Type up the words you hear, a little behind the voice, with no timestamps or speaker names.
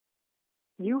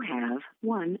You have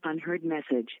one unheard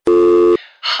message.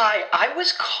 Hi, I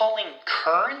was calling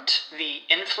Current, the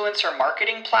influencer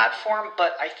marketing platform,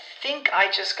 but I think I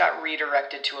just got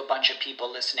redirected to a bunch of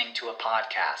people listening to a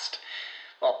podcast.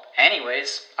 Well,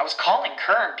 anyways, I was calling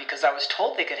Current because I was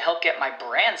told they could help get my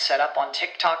brand set up on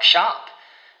TikTok Shop,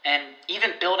 and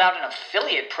even build out an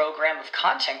affiliate program of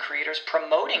content creators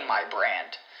promoting my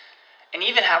brand, and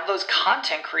even have those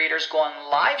content creators go on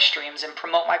live streams and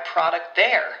promote my product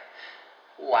there.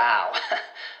 Wow,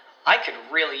 I could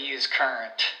really use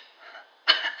Current.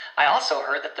 I also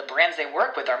heard that the brands they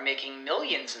work with are making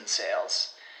millions in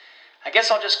sales. I guess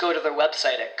I'll just go to their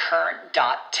website at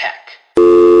current.tech.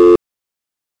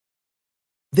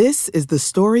 This is the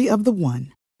story of the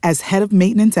one. As head of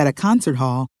maintenance at a concert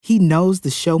hall, he knows the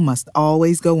show must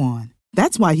always go on.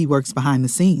 That's why he works behind the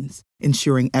scenes,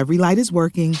 ensuring every light is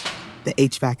working, the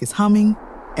HVAC is humming,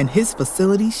 and his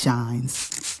facility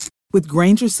shines. With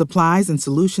Grainger's supplies and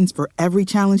solutions for every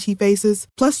challenge he faces,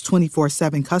 plus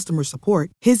 24/7 customer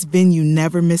support, his venue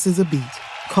never misses a beat.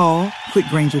 Call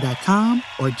quickgrainger.com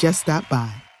or just stop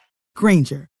by.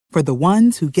 Grainger, for the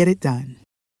ones who get it done.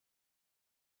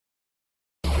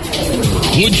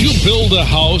 Would you build a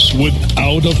house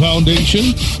without a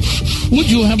foundation?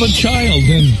 Would you have a child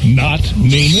and not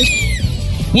name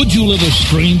it? Would you let a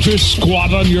stranger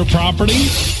squat on your property?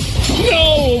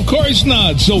 No, of course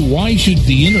not. So why should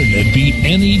the internet be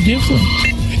any different?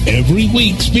 Every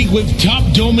week, speak with top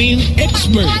domain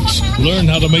experts. Learn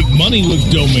how to make money with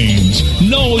domains.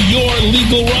 Know your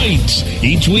legal rights.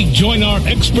 Each week, join our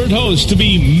expert host to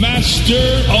be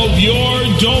master of your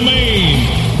domain.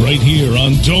 Right here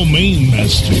on Domain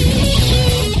Masters.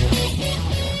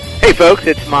 Hey folks,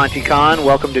 it's Monty Khan.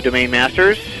 Welcome to Domain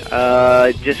Masters.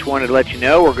 Just wanted to let you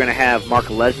know we're going to have Mark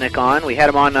Lesnick on. We had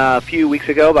him on a few weeks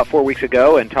ago, about 4 weeks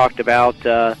ago, and talked about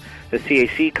the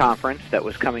CAC conference that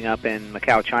was coming up in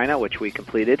Macau, China, which we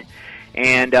completed.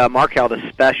 And Mark held a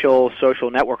special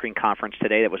social networking conference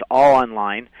today that was all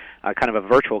online, kind of a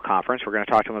virtual conference. We're going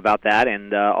to talk to him about that,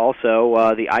 and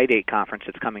also the iDate conference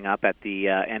that's coming up at the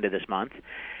end of this month.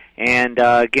 And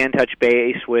again, touch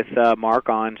base with Mark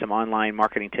on some online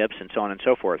marketing tips and so on and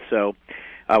so forth. So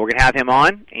we're going to have him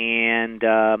on and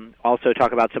also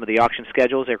talk about some of the auction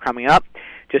schedules that are coming up.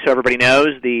 Just so everybody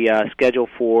knows, the schedule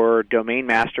for Domain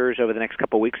Masters over the next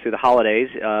couple of weeks through the holidays,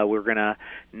 we're going to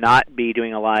not be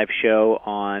doing a live show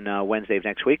on Wednesday of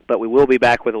next week, but we will be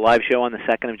back with a live show on the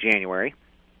 2nd of January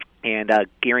and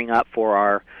gearing up for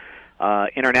our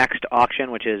Internext auction,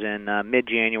 which is in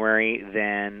mid-January,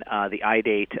 then the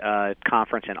iDate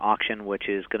conference and auction, which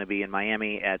is going to be in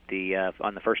Miami at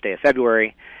on the first day of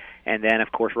February, and then,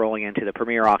 of course, rolling into the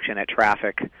premier auction at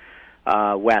Traffic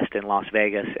West in Las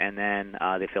Vegas, and then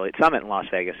the Affiliate Summit in Las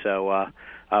Vegas. So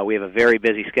we have a very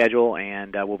busy schedule,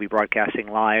 and we'll be broadcasting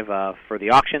live for the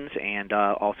auctions and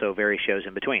also various shows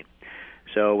in between.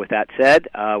 So with that said,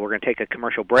 we're going to take a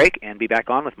commercial break and be back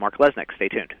on with Mark Lesnick. Stay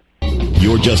tuned.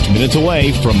 You're just minutes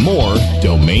away from more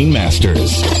Domain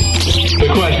Masters. The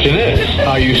question is,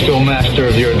 are you still master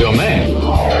of your domain?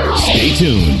 Stay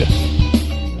tuned.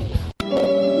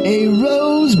 A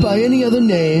rose by any other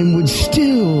name would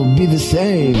still be the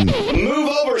same. Move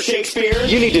over, Shakespeare.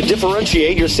 You need to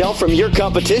differentiate yourself from your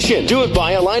competition. Do it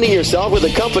by aligning yourself with a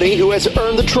company who has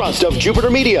earned the trust of Jupiter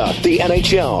Media, the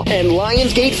NHL, and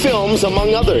Lionsgate Films,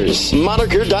 among others.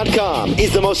 Moniker.com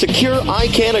is the most secure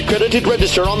ICANN accredited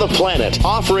register on the planet,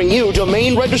 offering you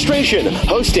domain registration,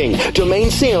 hosting,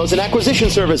 domain sales, and acquisition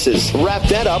services. Wrap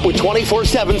that up with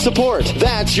 24/7 support.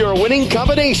 That's your winning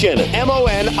combination.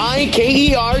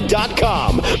 MONIKER.com.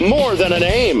 More than a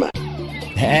name.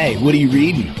 Hey, what are you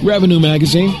reading? Revenue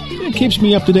Magazine. It keeps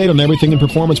me up to date on everything in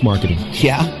performance marketing.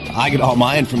 Yeah, I get all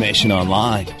my information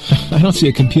online. I don't see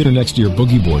a computer next to your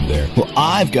boogie board there. Well,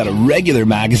 I've got a regular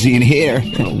magazine here.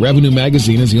 Revenue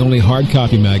Magazine is the only hard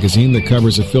copy magazine that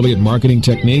covers affiliate marketing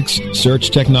techniques, search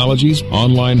technologies,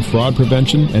 online fraud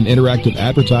prevention, and interactive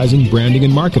advertising, branding,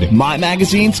 and marketing. My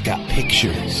magazine's got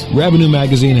pictures. Revenue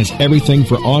Magazine has everything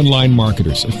for online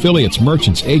marketers, affiliates,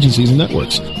 merchants, agencies, and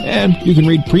networks. And you can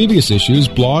read previous issues,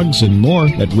 blogs, and more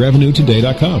at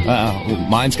RevenueToday.com.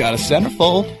 Mine's got a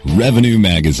centerfold. Revenue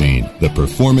Magazine, the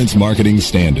performance marketing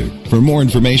standard. For more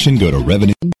information, go to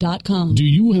revenue.com. Do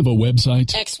you have a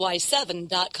website?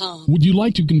 XY7.com. Would you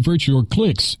like to convert your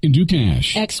clicks into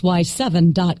cash?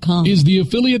 XY7.com. Is the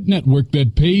affiliate network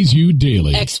that pays you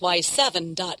daily?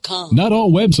 XY7.com. Not all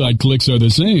website clicks are the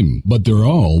same, but they're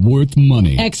all worth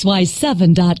money.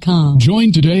 XY7.com.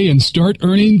 Join today and start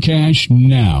earning cash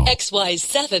now.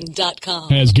 XY7.com.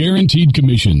 Has guaranteed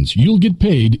commissions. You'll get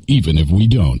paid even if we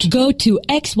don't. Go to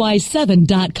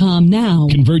XY7.com now.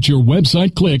 Convert your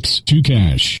website clicks to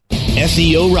cash.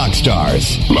 SEO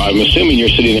Rockstars. I'm assuming you're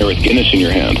sitting there with Guinness in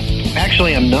your hand.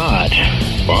 Actually, I'm not.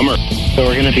 Bummer. So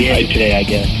we're going to be happy today, I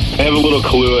guess. I have a little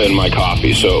Kahlua in my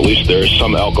coffee, so at least there's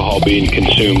some alcohol being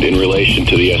consumed in relation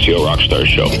to the SEO Rockstars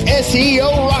show.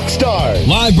 SEO Rockstars.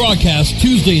 Live broadcast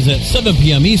Tuesdays at 7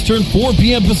 p.m. Eastern, 4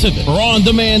 p.m. Pacific, or on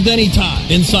demand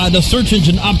anytime inside the Search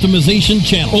Engine Optimization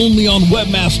channel, only on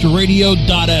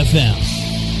webmasterradio.fm.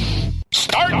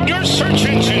 Start your search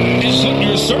engine and set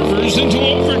your servers into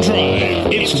overdrive.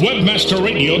 It's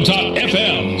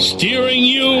webmasterradio.fm, steering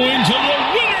you into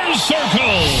the winner's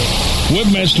circle.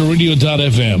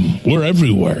 Webmasterradio.fm. We're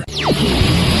everywhere.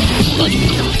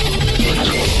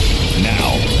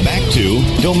 Now, back to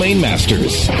Domain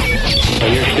Masters. So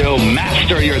you're still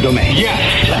master of your domain?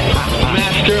 Yes.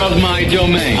 Master of my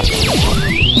domain.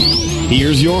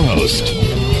 Here's your host.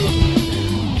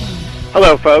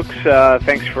 Hello, folks.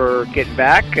 Thanks for getting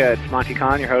back. It's Monty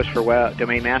Khan, your host for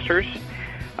Domain Masters.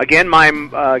 Again,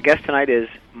 my guest tonight is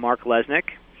Mark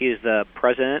Lesnick. He is the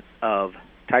president of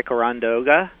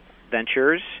Ticonderoga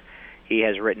Ventures. He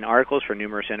has written articles for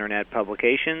numerous internet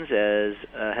publications, as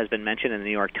has been mentioned in the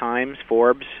New York Times,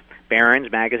 Forbes,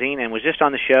 Barron's Magazine, and was just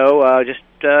on the show. I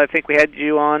think we had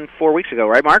you on 4 weeks ago,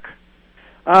 right, Mark?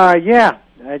 Yeah,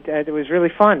 it was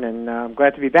really fun, and I'm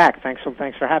glad to be back. Thanks for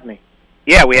having me.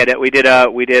 Yeah, we did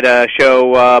a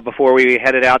show before we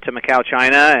headed out to Macau,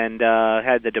 China, and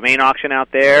had the domain auction out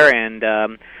there, and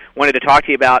wanted to talk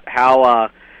to you about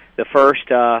how the first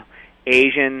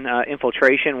Asian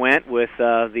infiltration went with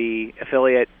the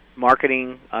affiliate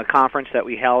marketing conference that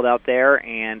we held out there,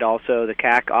 and also the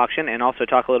CAC auction, and also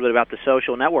talk a little bit about the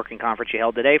social networking conference you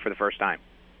held today for the first time.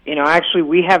 You know, actually,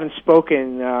 we haven't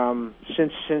spoken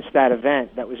since that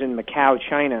event that was in Macau,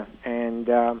 China, and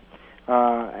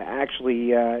I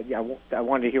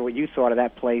wanted to hear what you thought of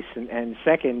that place, and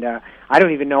second, I don't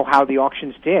even know how the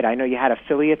auctions did. I know you had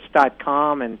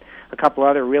affiliates.com and a couple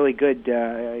other really good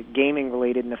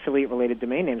gaming-related and affiliate-related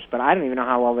domain names, but I don't even know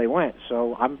how well they went.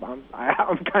 So I'm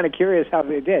kind of curious how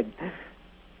they did.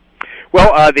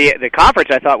 Well, the conference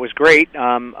I thought was great.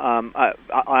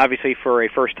 Obviously, for a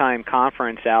first-time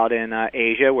conference out in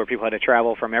Asia, where people had to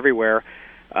travel from everywhere,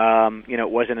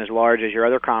 it wasn't as large as your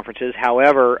other conferences.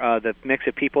 However, the mix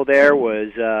of people there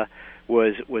was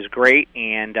great,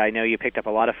 and I know you picked up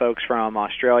a lot of folks from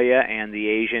Australia and the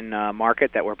Asian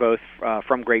market that were both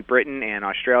from Great Britain and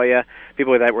Australia,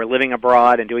 people that were living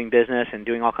abroad and doing business and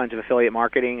doing all kinds of affiliate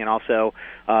marketing, and also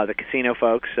the casino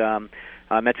folks.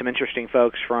 Met some interesting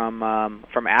folks from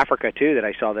Africa, too, that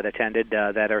I saw that attended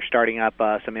that are starting up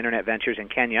some internet ventures in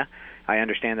Kenya. I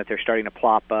understand that they're starting to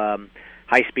plop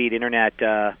high-speed internet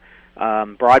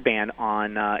broadband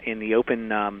on in the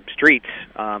open streets,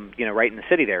 right in the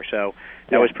city there. So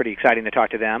that was pretty exciting to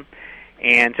talk to them.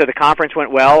 And so the conference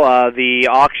went well. The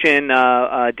auction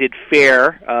did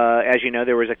fair. As you know,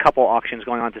 there was a couple auctions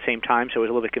going on at the same time, so it was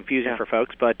a little bit confusing for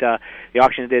folks. But the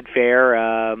auction did fair.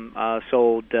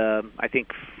 Sold, I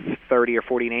think, 30 or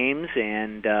 40 names,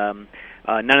 and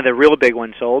none of the real big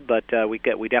ones sold. But we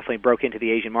definitely broke into the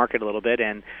Asian market a little bit,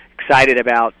 and excited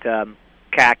about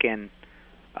CAC in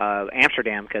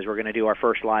Amsterdam, because we're going to do our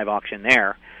first live auction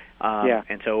there.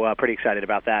 And so pretty excited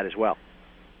about that as well.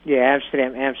 Yeah,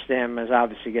 Amsterdam is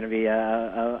obviously going to be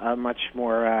a much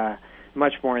more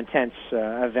intense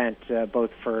event,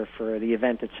 both for the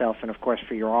event itself and, of course,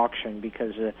 for your auction,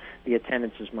 because the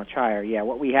attendance is much higher. Yeah,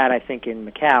 what we had, I think, in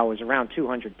Macau was around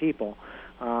 200 people.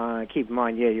 Keep in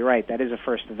mind, you're right, that is a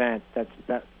first event. But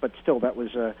still, that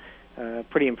was a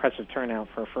pretty impressive turnout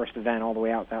for a first event all the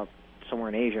way out somewhere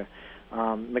in Asia.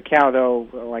 Macau, though,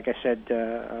 like I said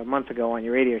a month ago on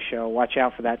your radio show, watch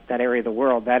out for that area of the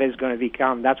world. That is going to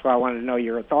become, that's why I wanted to know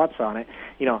your thoughts on it.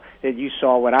 That you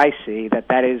saw what I see,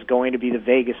 that is going to be the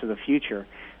Vegas of the future.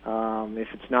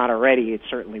 If it's not already, it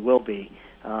certainly will be,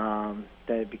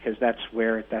 because that's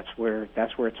where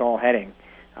it's all heading.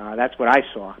 That's what I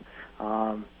saw.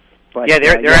 But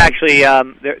they're actually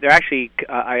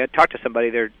I talked to somebody.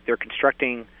 They're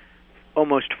constructing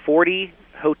almost 40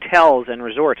 hotels and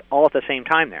resorts all at the same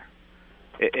time there,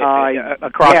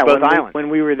 across both islands. When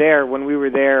we were there,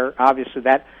 obviously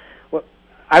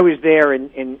I was there in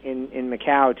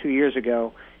Macau 2 years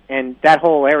ago, and that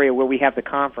whole area where we have the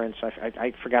conference,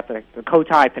 I forgot the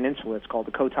Cotai Peninsula. It's called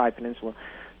the Cotai Peninsula.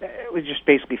 It was just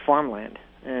basically farmland,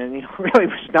 and really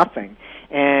was nothing.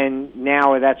 And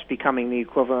now that's becoming the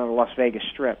equivalent of the Las Vegas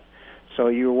Strip. So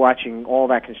you were watching all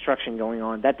that construction going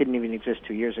on. That didn't even exist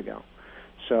 2 years ago.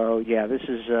 So yeah, this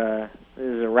is a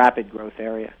rapid growth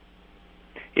area.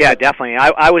 Yeah, definitely.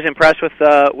 I was impressed with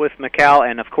Macau,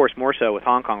 and of course more so with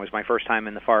Hong Kong. It was my first time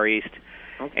in the Far East,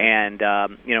 and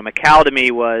Macau to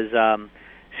me was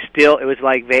still, it was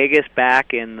like Vegas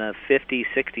back in the 50s,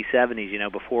 60s,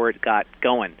 70s, before it got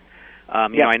going.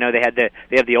 You know, I know they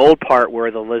have the old part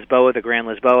where the Grand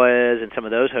Lisboa is, and some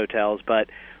of those hotels, but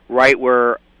right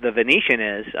where the Venetian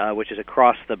is, which is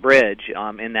across the bridge,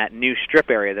 in that new strip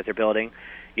area that they're building,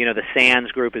 the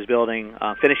Sands Group is building,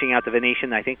 finishing out the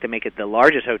Venetian, I think, to make it the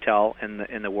largest hotel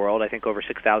in the world. I think over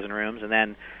 6,000 rooms, and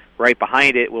then right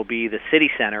behind it will be the City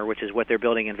Center, which is what they're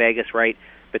building in Vegas, right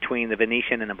between the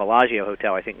Venetian and the Bellagio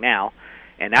Hotel, I think now.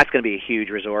 And that's going to be a huge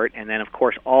resort. And then, of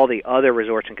course, all the other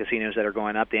resorts and casinos that are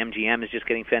going up. The MGM is just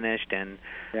getting finished, and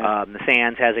the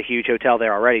Sands has a huge hotel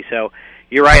there already. So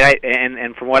you're right.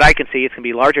 And from what I can see, it's going to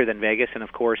be larger than Vegas. And,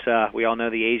 of course, we all know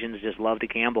the Asians just love to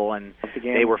gamble, and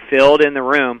they were filled in the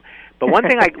room. But one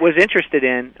thing I was interested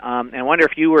in, and I wonder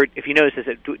if you noticed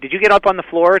this, did you get up on the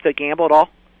floor to gamble at all?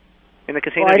 In the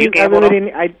casino, well,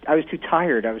 I was too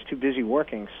tired. I was too busy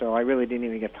working, so I really didn't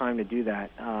even get time to do that.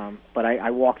 But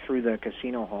I walked through the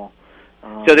casino hall.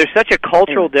 So there's such a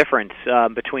cultural difference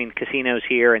between casinos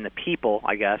here and the people,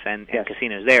 I guess, and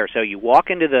casinos there. So you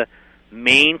walk into the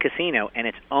main casino, and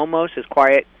it's almost as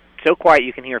quiet, so quiet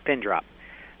you can hear a pin drop.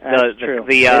 That's true.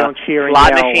 They don't cheer and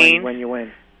slot yell machines, when you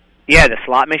win. Yeah, the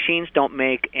slot machines don't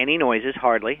make any noises,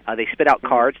 hardly. They spit out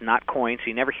cards, not coins, so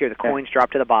you never hear the coins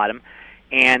drop to the bottom.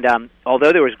 And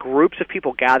although there was groups of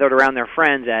people gathered around their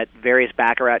friends at various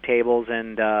baccarat tables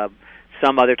and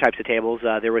some other types of tables,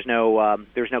 there was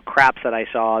no craps that I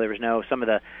saw. There was no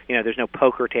there's no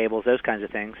poker tables, those kinds of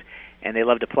things. And they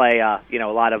love to play a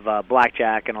lot of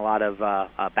blackjack and a lot of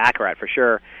baccarat for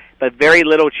sure. But very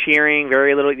little cheering,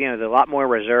 very little. They're a lot more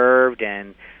reserved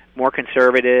and more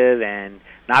conservative, and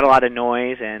not a lot of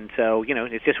noise. And so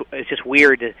it's just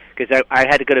weird because I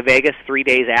had to go to Vegas 3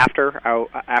 days after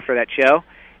that show,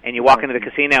 and you walk into the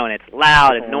casino and it's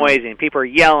loud and noisy and people are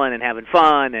yelling and having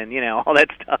fun and all that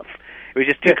stuff. It was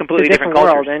just two completely different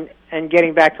cultures. World. And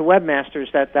getting back to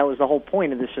Webmasters, that was the whole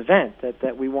point of this event,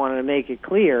 that we wanted to make it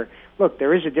clear. Look,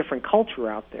 there is a different culture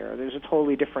out there. There's a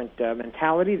totally different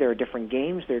mentality. There are different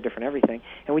games. There are different everything.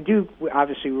 And we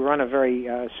run a very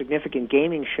significant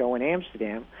gaming show in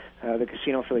Amsterdam. The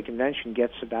Casino Affiliate Convention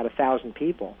gets about 1,000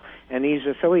 people. And these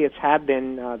affiliates have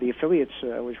been,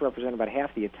 which represent about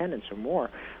half the attendance or more,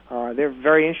 they're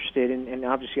very interested in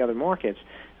obviously other markets.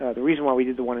 The reason why we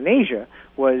did the one in Asia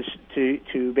was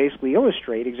to basically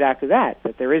illustrate exactly that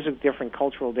there is a different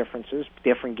cultural differences,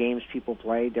 different games people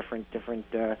play, different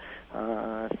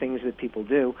things that people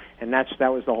do, and that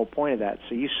was the whole point of that.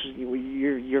 So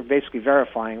you're basically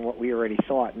verifying what we already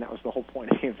thought, and that was the whole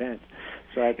point of the event.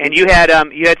 So and you had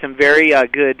some very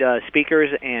good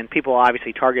speakers and people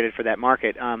obviously targeted for that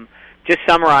market. Just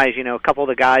summarize, a couple of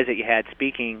the guys that you had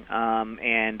speaking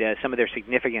and some of their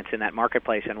significance in that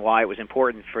marketplace and why it was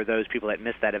important for those people that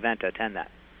missed that event to attend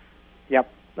that. Yep.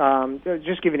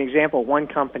 Just give an example. One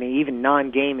company, even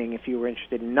non-gaming, if you were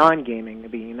interested in non-gaming,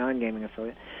 being a non-gaming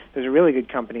affiliate, there's a really good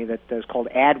company that is called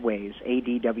Adways,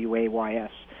 ADWAYS,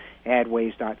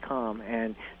 adways.com,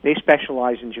 and they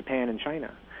specialize in Japan and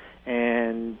China.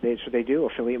 And that's what they do,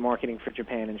 affiliate marketing for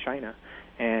Japan and China.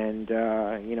 And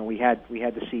we had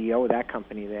the CEO of that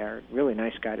company there, really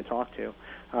nice guy to talk to.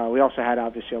 We also had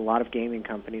obviously a lot of gaming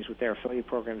companies with their affiliate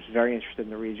programs very interested in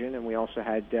the region, and we also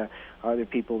had other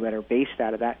people that are based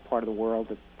out of that part of the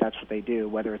world that's what they do,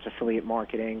 whether it's affiliate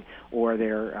marketing or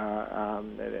they're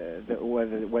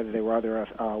whether they were other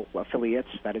affiliates,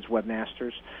 that is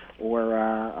webmasters,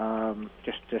 or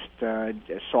just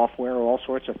software or all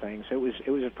sorts of things. It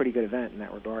was a pretty good event in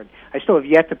that regard. I still have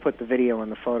yet to put the video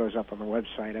and the photos up on the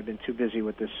website. I've been too busy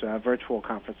with this virtual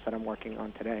conference that I'm working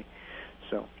on today.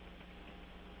 So.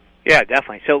 Yeah,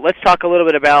 definitely. So let's talk a little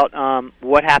bit about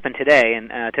what happened today.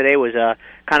 And today was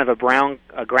kind of a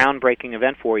groundbreaking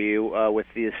event for you with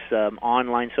this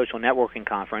online social networking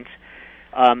conference.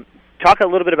 Talk a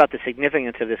little bit about the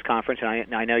significance of this conference.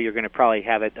 And I know you're going to probably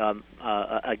have it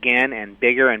again and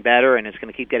bigger and better, and it's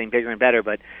going to keep getting bigger and better.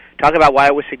 But talk about why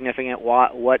it was significant,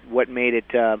 what made it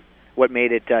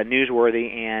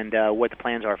newsworthy, and what the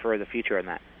plans are for the future in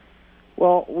that.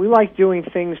 Well, we like doing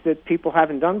things that people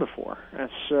haven't done before.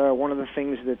 That's one of the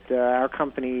things that our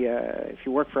company, if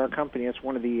you work for our company, that's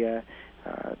one of the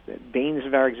banes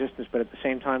of our existence, but at the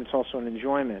same time it's also an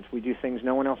enjoyment. We do things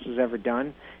no one else has ever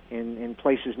done in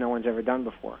places no one's ever done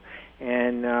before.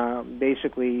 And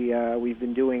basically we've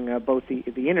been doing both the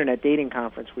Internet Dating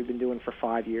Conference we've been doing for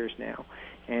 5 years now.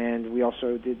 And we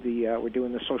also did we're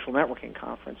doing the Social Networking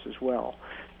Conference as well.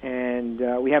 And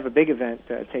we have a big event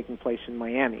taking place in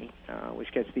Miami,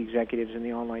 which gets the executives in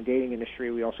the online dating industry.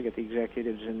 We also get the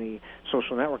executives in the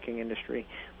social networking industry.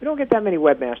 We don't get that many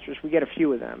webmasters. We get a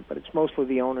few of them, but it's mostly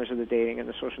the owners of the dating and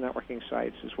the social networking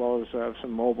sites, as well as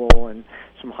some mobile and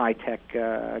some high-tech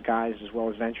guys, as well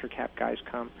as venture cap guys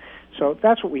come. So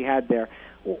that's what we had there.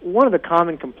 One of the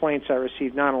common complaints I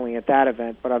received, not only at that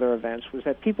event but other events, was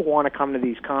that people want to come to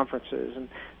these conferences and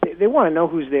they want to know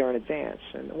who's there in advance.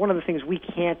 And one of the things we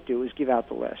can't do is give out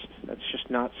the list. That's just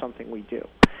not something we do.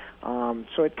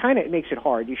 So it kind of makes it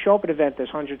hard. You show up at an event, there's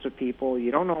hundreds of people,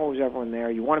 you don't know who's everyone there,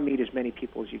 you want to meet as many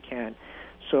people as you can.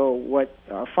 So what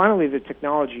finally the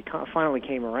technology finally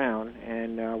came around,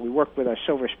 and we worked with our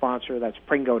silver sponsor, that's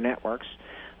Pringo Networks.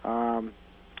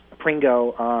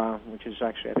 Pringo, which is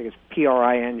actually, I think it's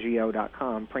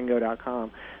Pringo.com,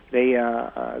 Pringo.com. They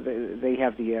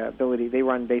have the ability. They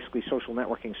run basically social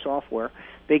networking software.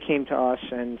 They came to us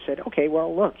and said, "Okay,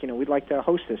 well, look, we'd like to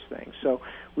host this thing." So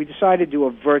we decided to do a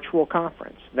virtual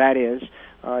conference. That is,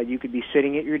 you could be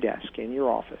sitting at your desk in your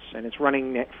office, and it's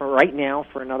running for right now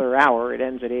for another hour. It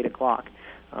ends at 8 o'clock.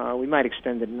 We might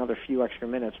extend it another few extra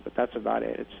minutes, but that's about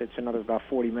it. It's another about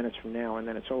 40 minutes from now, and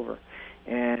then it's over.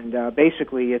 And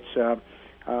basically, it's a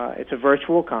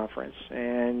virtual conference,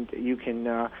 and you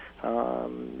can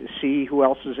see who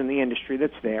else is in the industry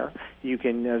that's there. You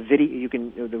can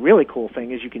The really cool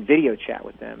thing is you can video chat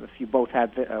with them. If you both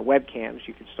have webcams,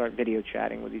 you can start video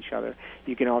chatting with each other.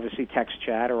 You can obviously text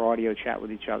chat or audio chat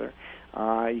with each other.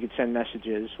 You can send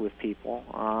messages with people.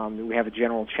 We have a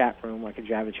general chat room, like a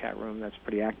Java chat room, that's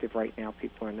pretty active right now.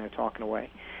 People are in there talking away.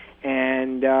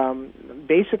 And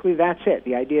basically that's it.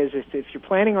 The idea is if you're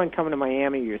planning on coming to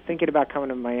Miami, you're thinking about coming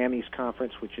to Miami's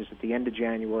conference, which is at the end of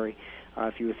January,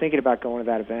 if you were thinking about going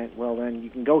to that event, well, then you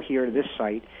can go here to this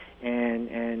site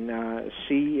and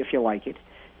see if you like it,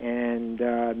 and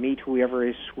meet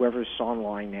whoever's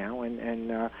online now,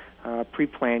 and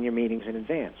pre-plan your meetings in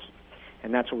advance.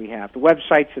 And that's what we have. The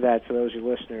website for that, for those of you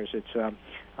listeners, it's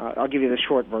I'll give you the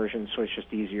short version so it's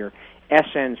just easier.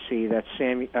 SNC, that's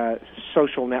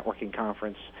Social Networking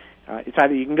Conference. It's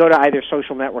either you can go to either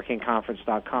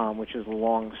socialnetworkingconference.com, which is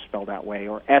long spelled that way,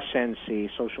 or SNC,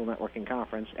 Social Networking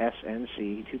Conference,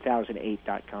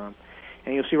 SNC2008.com.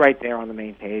 And you'll see right there on the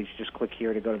main page, just click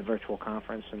here to go to the virtual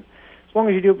conference. And as long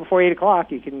as you do it before 8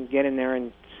 o'clock, you can get in there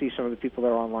and see some of the people that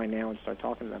are online now and start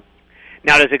talking to them.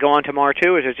 Now, does it go on tomorrow,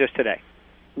 too, or is it just today?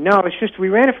 No, it's just we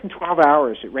ran it from 12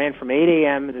 hours. It ran from 8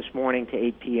 a.m. this morning to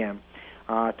 8 p.m.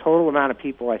 Total amount of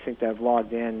people I think that have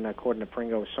logged in, according to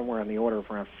Pringo, is somewhere on the order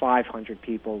of around 500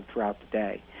 people throughout the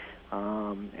day.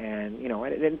 And,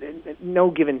 at no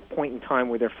given point in time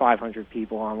were there 500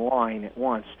 people online at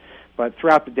once. But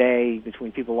throughout the day,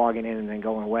 between people logging in and then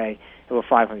going away, there were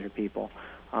 500 people.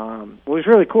 What was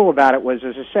really cool about it was,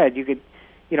 as I said, you could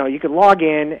log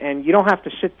in, and you don't have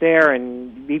to sit there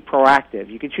and be proactive.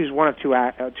 You could choose one of two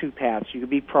paths. You could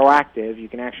be proactive. You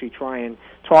can actually try and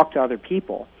talk to other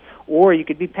people. Or you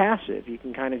could be passive. You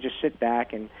can kind of just sit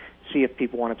back and see if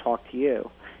people want to talk to you.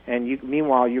 And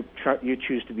meanwhile, you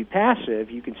choose to be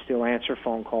passive. You can still answer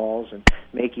phone calls and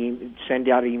send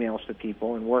out emails to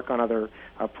people and work on other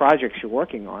projects you're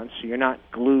working on, so you're not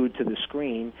glued to the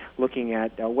screen looking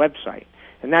at a website.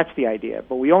 And that's the idea.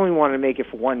 But we only wanted to make it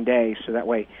for one day, so that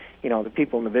way, the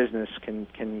people in the business can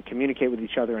communicate with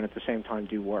each other and at the same time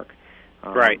do work.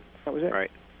 Right. That was it. Right.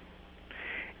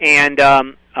 And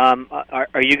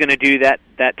are you going to do that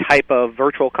type of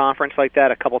virtual conference like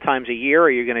that a couple times a year, or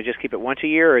are you going to just keep it once a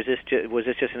year, or was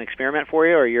this just an experiment for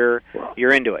you, or you're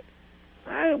into it?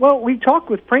 Well, we talked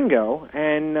with Pringo,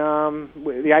 and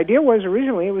the idea was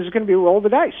originally it was going to be roll the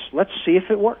dice. Let's see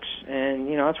if it works, and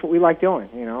that's what we like doing.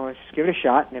 Let's just give it a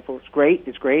shot, and if it's great,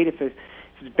 it's great. If it's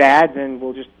bad, then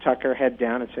we'll just tuck our head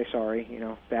down and say sorry.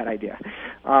 Bad idea.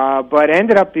 But it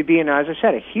ended up being, as I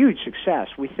said, a huge success.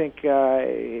 We think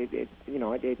it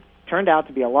turned out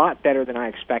to be a lot better than I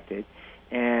expected.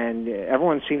 And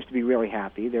everyone seems to be really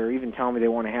happy. They're even telling me they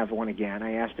want to have one again.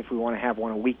 I asked if we want to have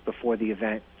one a week before the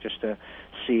event, just to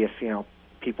see if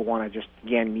people want to just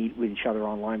again meet with each other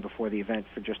online before the event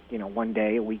for just one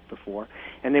day a week before,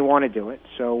 and they want to do it.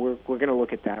 So we're going to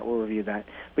look at that. We'll review that.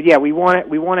 But yeah, we want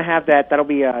to have that. That'll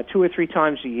be 2 or 3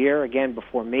 times a year, again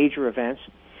before major events.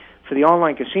 For the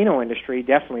online casino industry,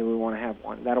 definitely we want to have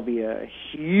one. That'll be a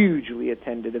hugely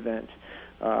attended event.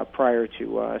 Prior to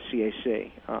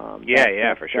CAC.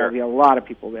 For sure. There'll be a lot of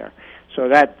people there. So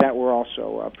that we're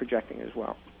also projecting as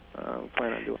well.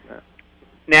 Plan on doing that.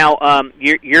 Now,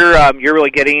 you're really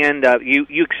getting in.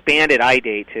 You expanded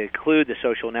iDate to include the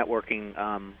social networking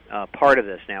part of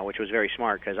this now, which was very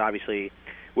smart because obviously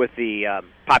with the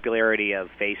popularity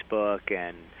of Facebook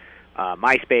and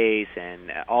MySpace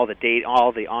and all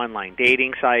the online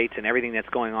dating sites and everything that's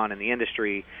going on in the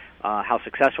industry, how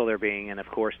successful they're being, and of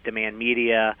course Demand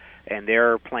Media and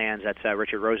their plans. That's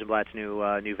Richard Rosenblatt's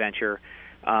new venture.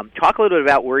 Talk a little bit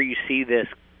about where you see this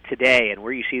today and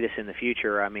where you see this in the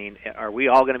future. I mean, are we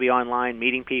all going to be online,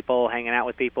 meeting people, hanging out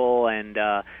with people, and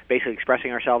basically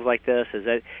expressing ourselves like this? Is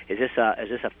this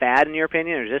a fad in your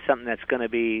opinion, or is this something that's going to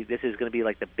be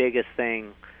like the biggest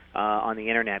thing on the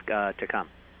internet to come?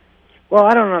 Well,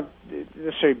 I don't know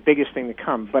necessarily biggest thing to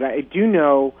come, but I do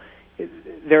know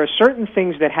there are certain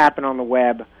things that happen on the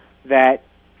web that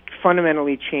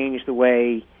fundamentally change the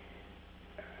way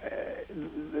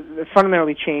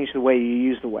you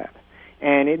use the web.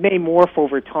 And it may morph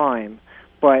over time,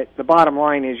 but the bottom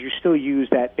line is you still use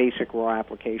that basic raw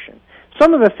application.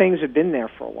 Some of the things have been there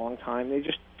for a long time. They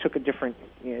just took a different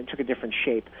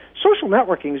shape. Social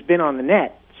networking has been on the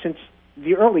net since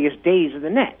the earliest days of the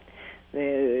net.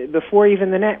 Before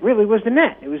even the net really was the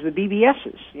net. It was the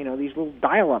BBSs, these little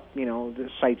dial-up, the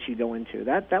sites you go into.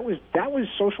 That was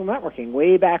social networking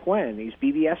way back when, these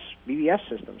BBS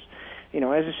systems.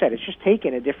 As I said, it's just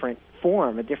taken a different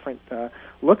form, a different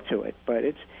look to it, but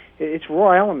its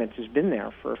raw element has been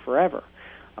there for forever.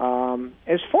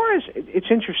 As far as it's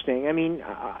interesting, I mean,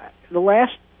 the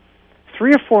last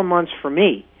 3 or 4 months for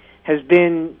me has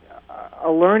been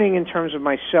a learning in terms of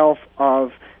myself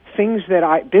of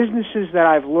businesses that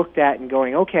I've looked at and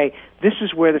going, okay, this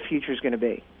is where the future is going to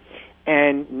be.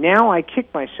 And now I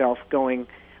kick myself going,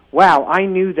 wow, I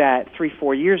knew that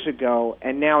 3-4 years ago,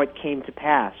 and now it came to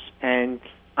pass. And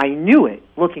I knew it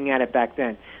looking at it back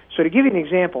then. So to give you an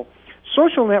example,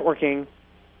 social networking,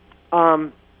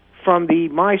 from the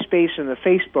MySpace and the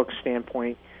Facebook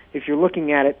standpoint, if you're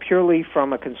looking at it purely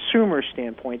from a consumer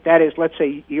standpoint, that is, let's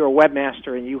say you're a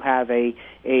webmaster and you have a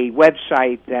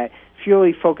website that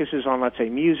purely focuses on, let's say,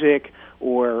 music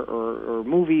or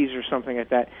movies or something like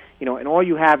that, and all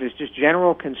you have is just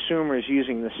general consumers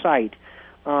using the site,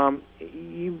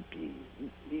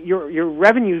 your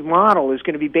revenue model is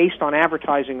going to be based on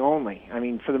advertising only, I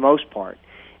mean, for the most part.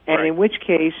 And right. In which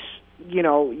case,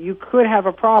 you could have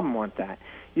a problem with that.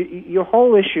 Your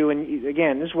whole issue, and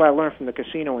again, this is what I learned from the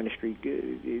casino industry.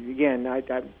 Again, I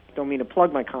don't mean to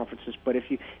plug my conferences, but if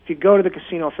you go to the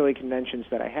casino affiliate conventions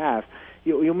that I have,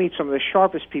 you'll meet some of the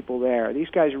sharpest people there. These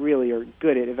guys really are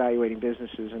good at evaluating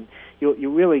businesses, and you'll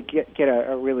really get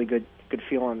a really good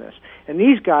feel on this. And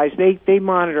these guys, they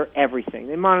monitor everything.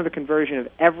 They monitor the conversion of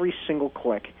every single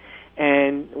click.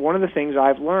 And one of the things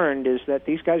I've learned is that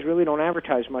these guys really don't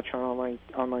advertise much on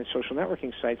online social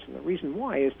networking sites, and the reason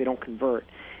why is they don't convert.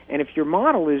 And if your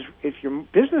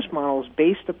business model is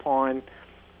based upon,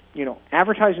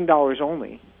 advertising dollars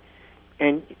only,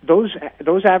 and those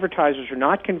advertisers are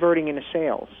not converting into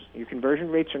sales, your conversion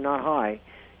rates are not high,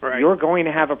 right, you're going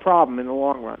to have a problem in the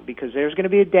long run, because there's going to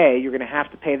be a day you're going to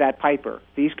have to pay that piper.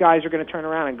 These guys are going to turn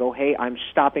around and go, hey, I'm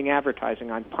stopping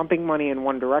advertising. I'm pumping money in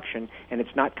one direction, and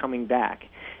it's not coming back.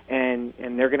 And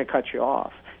they're going to cut you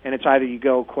off. And it's either you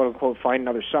go, quote-unquote, find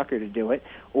another sucker to do it,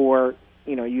 or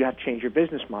you have to change your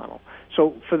business model.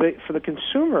 So for the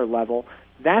consumer level,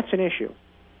 that's an issue.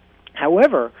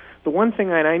 However, the one thing,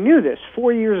 and I knew this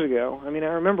 4 years ago, I mean,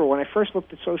 I remember when I first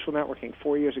looked at social networking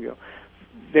 4 years ago,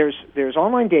 there's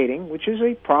online dating, which is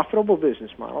a profitable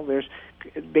business model. There's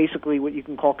basically what you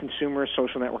can call consumer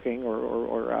social networking,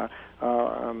 or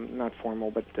not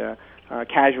formal, but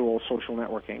casual social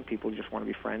networking. People just want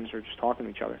to be friends or just talking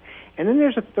to each other. And then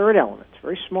there's a third element, a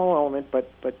very small element,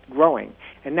 but growing,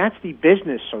 and that's the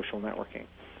business social networking.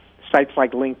 Sites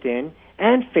like LinkedIn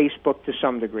and Facebook to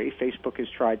some degree. Facebook has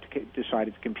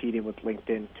decided to compete in with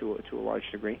LinkedIn to a large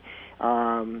degree.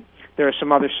 There are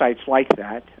some other sites like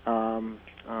that.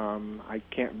 I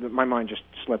can't. My mind just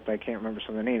slipped. I can't remember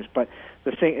some of the names. But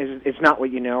the thing is, it's not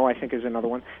what you know, I think, is another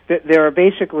one. There are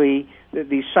basically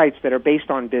these sites that are based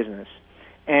on business,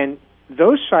 and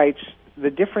those sites, the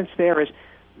difference there is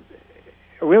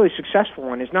a really successful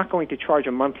one is not going to charge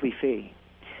a monthly fee.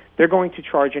 They're going to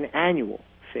charge an annual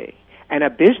fee, and a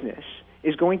business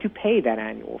is going to pay that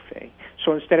annual fee.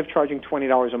 So instead of charging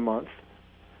 $20 a month,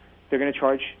 they're going to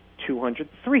charge $200,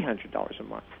 $300 a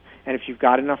month. And if you've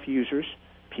got enough users,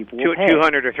 people will pay.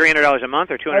 $200 or $300 a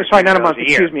month, or $200? Sorry, not a month.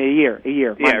 Excuse me, a year.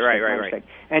 Yeah, right.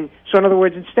 And so, in other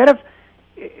words, instead of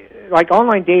like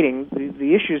online dating,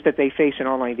 the issues that they face in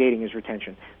online dating is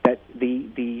retention. That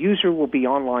the user will be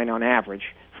online on average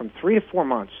from 3 to 4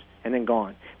 months and then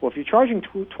gone. Well, if you're charging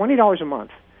 $20 a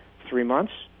month, 3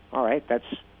 months, all right, that's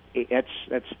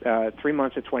 3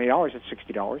 months at $20, that's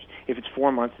 $60. If it's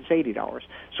 4 months, it's $80.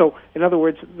 So, in other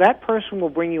words, that person will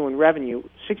bring you in revenue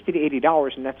 $60 to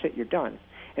 $80, and that's it, you're done.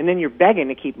 And then you're begging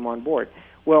to keep them on board.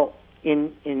 Well,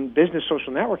 in business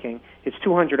social networking, it's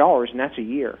 $200, and that's a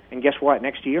year. And guess what?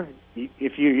 Next year,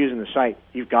 if you're using the site,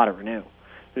 you've got to renew.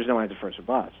 There's no ands, ifs, or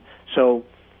buts. So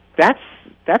that's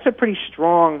a pretty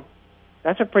strong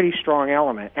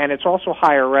element, and it's also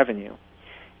higher revenue.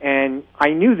 And I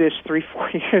knew this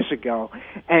 3-4 years ago,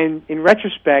 and in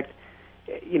retrospect,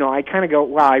 I kind of go,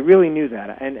 wow, I really knew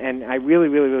that, and I really,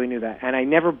 really, really knew that, and I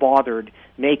never bothered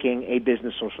making a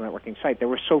business social networking site. There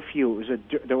were so few.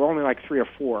 There were only like 3 or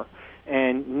 4,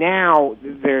 and now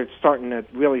they're starting to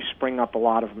really spring up a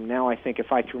lot of them. Now I think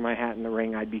if I threw my hat in the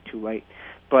ring, I'd be too late,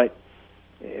 but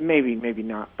maybe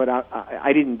not. But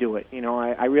I didn't do it.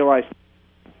 I realized.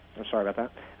 I'm sorry about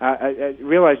that. I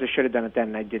realized I should have done it then,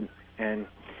 and I didn't. And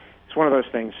it's one of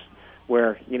those things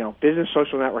where business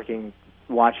social networking,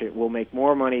 watch it, will make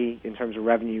more money in terms of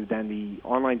revenue than the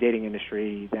online dating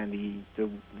industry, than the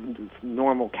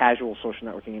normal casual social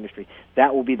networking industry.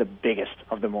 That will be the biggest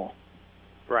of them all.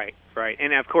 Right.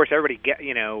 And of course, everybody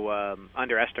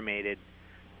underestimated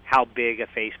how big a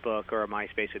Facebook or a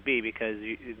MySpace would be, because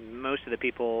most of the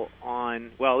people at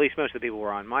least most of the people who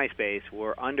were on MySpace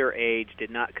were underage,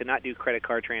 could not do credit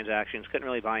card transactions, couldn't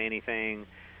really buy anything.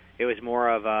 It was more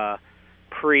of a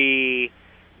pre-spending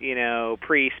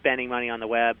money on the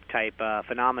web type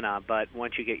phenomena. But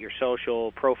once you get your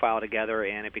social profile together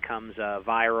and it becomes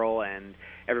viral and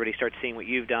everybody starts seeing what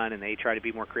you've done and they try to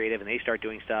be more creative and they start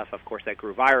doing stuff, of course that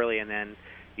grew virally, and then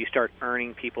you start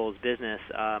earning people's business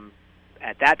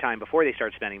at that time before they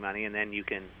start spending money, and then you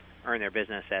can earn their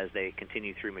business as they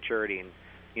continue through maturity and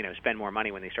spend more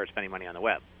money when they start spending money on the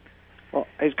web. Well,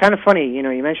 it's kind of funny, you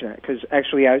mention that, because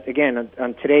actually, on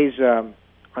today's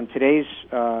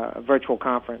virtual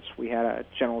conference, we had a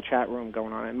general chat room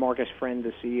going on, and Marcus Friend,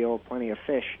 the CEO of Plenty of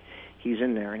Fish, he's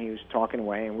in there, and he was talking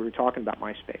away, and we were talking about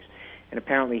MySpace. And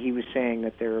apparently he was saying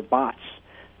that there are bots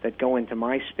that go into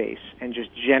MySpace and just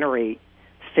generate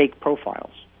fake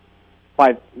profiles.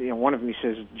 One of them, he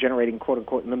says, generating,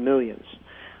 quote-unquote, in the millions.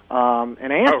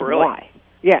 And I asked him why.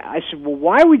 Yeah, I said, well,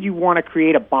 why would you want to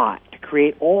create a bot to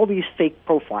create all these fake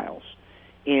profiles?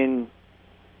 It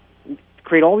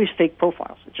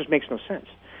just makes no sense.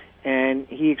 And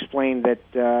he explained that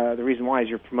the reason why is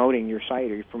you're promoting your site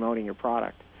or you're promoting your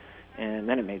product. And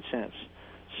then it made sense.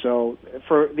 So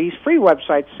for these free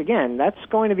websites, again, that's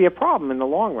going to be a problem in the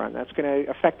long run. That's going to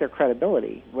affect their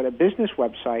credibility. With a business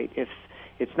website, if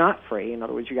it's not free, in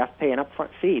other words, you have to pay an upfront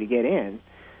fee to get in,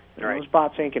 those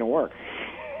bots ain't going to work.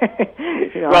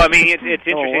 Well, I mean, it's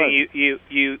interesting.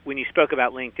 You when you spoke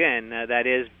about LinkedIn, that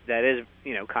is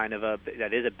kind of a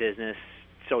business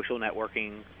social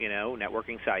networking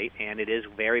site, and it is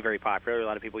very, very popular. A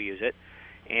lot of people use it,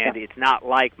 and it's not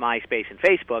like MySpace and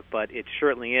Facebook, but it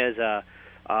certainly is a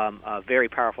very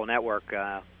powerful network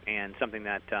and something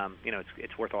that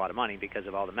it's worth a lot of money because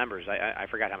of all the members. I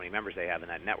forgot how many members they have in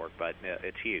that network, but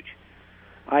it's huge.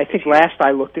 I think last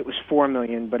I looked it was 4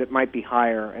 million, but it might be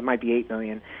higher. It might be 8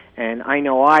 million. And I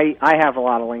know I have a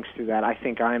lot of links through that. I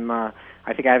think I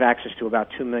have access to about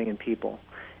 2 million people,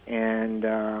 and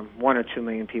 1 or 2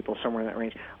 million people, somewhere in that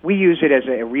range. We use it as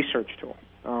a research tool.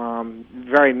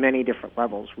 Very many different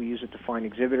levels. We use it to find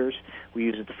exhibitors. We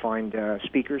use it to find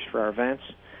speakers for our events.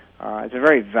 It's a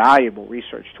very valuable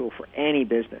research tool for any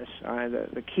business.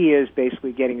 The key is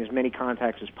basically getting as many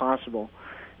contacts as possible.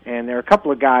 And there are a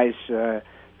couple of guys that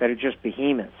are just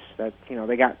behemoths. That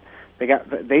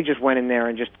they just went in there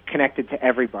and just connected to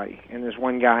everybody. And there's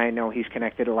one guy I know, he's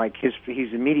connected to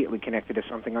he's immediately connected to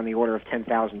something on the order of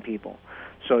 10,000 people.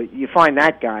 So you find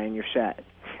that guy and you're set.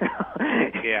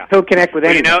 Yeah, he'll connect with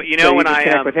anybody. So when I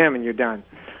connect with him and you're done.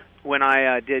 When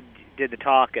I did the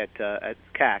talk at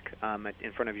CAC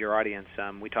in front of your audience,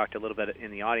 we talked a little bit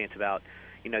in the audience about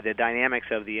the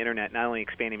dynamics of the internet not only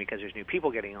expanding because there's new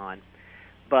people getting on,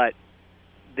 but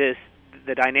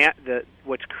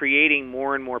what's creating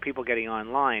more and more people getting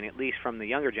online, at least from the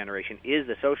younger generation, is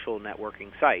the social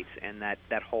networking sites and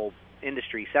that whole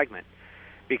industry segment,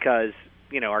 because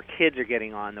our kids are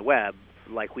getting on the web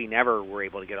like we never were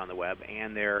able to get on the web,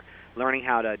 and they're learning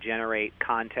how to generate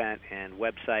content and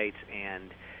websites,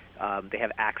 and they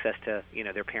have access to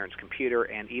their parents' computer,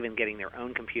 and even getting their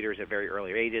own computers at very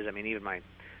early ages. I mean, even my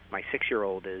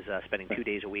 6-year-old is spending 2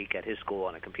 days a week at his school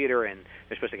on a computer, and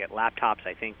they're supposed to get laptops,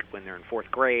 I think, when they're in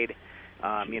 4th grade,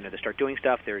 to start doing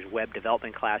stuff. There's web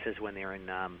development classes when they're in,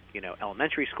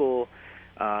 elementary school,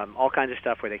 all kinds of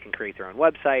stuff where they can create their own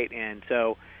website. And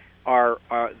so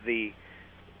the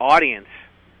audience,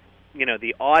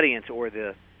 or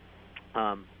the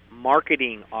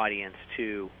marketing audience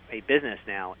to a business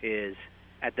now is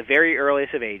at the very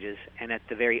earliest of ages and at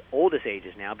the very oldest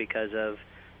ages now, because of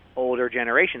older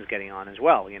generations getting on as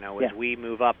well. As we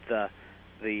move up the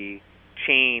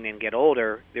chain and get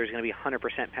older, there's going to be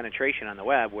 100% penetration on the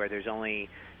web, where there's only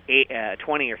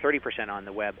 20 or 30% on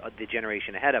the web, the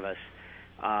generation ahead of us.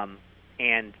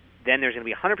 And then there's going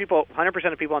to be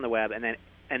 100% of people on the web, and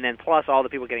then plus all the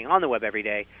people getting on the web every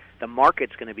day. The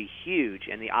market's going to be huge,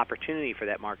 and the opportunity for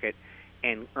that market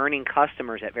and earning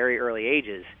customers at very early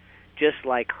ages, just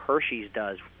like Hershey's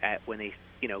does when they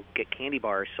get candy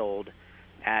bars sold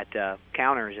at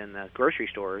counters in the grocery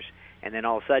stores, and then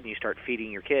all of a sudden you start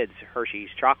feeding your kids Hershey's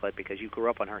chocolate because you grew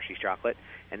up on Hershey's chocolate,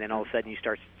 and then all of a sudden you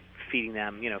start feeding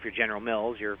them, if you're General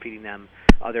Mills, you're feeding them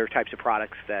other types of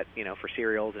products that, for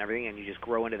cereals and everything, and you just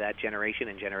grow into that generation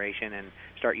and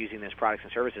start using those products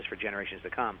and services for generations to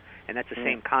come. And that's the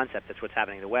same concept. That's what's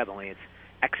happening in the web, only it's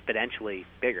exponentially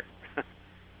bigger.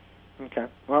 Okay.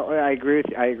 Well, I agree with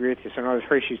you. So, in other words,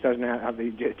 Hershey's doesn't have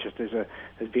just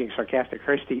as being sarcastic.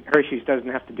 Hershey's doesn't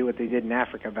have to do what they did in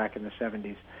Africa back in the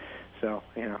 70s. So,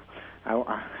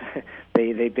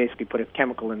 they basically put a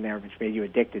chemical in there which made you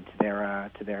addicted to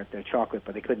their chocolate,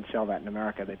 but they couldn't sell that in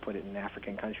America. They put it in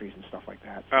African countries and stuff like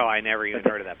that. So, I never even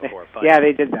heard of that before. But. Yeah,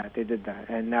 they did that.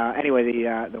 And anyway,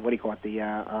 the what do you call it?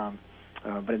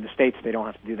 But in the States, they don't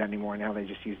have to do that anymore. Now they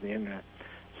just use the internet.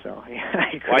 So,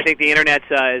 I think the internet's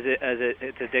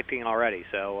it's addicting already.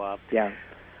 So yeah,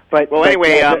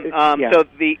 anyway, so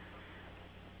the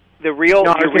real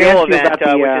event, which is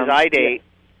iDate.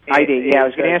 iDate, I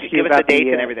was going to ask you about the dates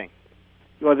and everything.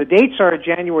 Well, the dates are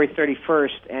January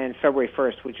 31st and February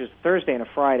 1st, which is Thursday and a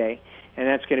Friday, and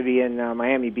that's going to be in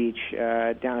Miami Beach,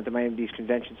 down at the Miami Beach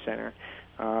Convention Center.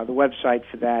 The website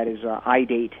for that is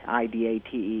iDate,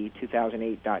 IDATE,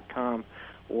 2008.com,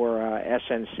 or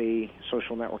SNC,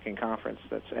 Social Networking Conference.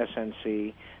 That's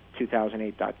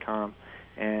SNC2008.com.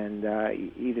 And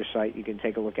either site you can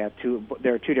take a look at.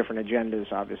 There are two different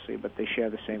agendas, obviously, but they share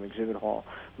the same exhibit hall.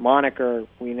 Moniker,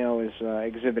 we know, is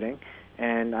exhibiting.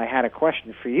 And I had a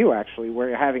question for you, actually.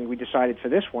 We decided for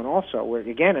this one also. We're,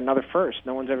 again, another first.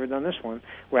 No one's ever done this one.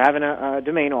 We're having a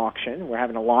domain auction. We're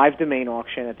having a live domain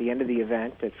auction at the end of the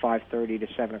event at 5:30 to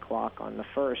 7 o'clock on the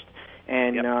 1st.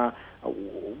 And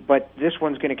but this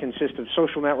one's going to consist of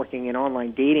social networking and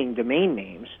online dating domain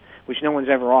names, which no one's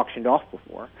ever auctioned off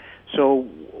before. So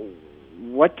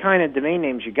what kind of domain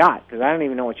names you got? Because I don't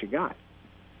even know what you got.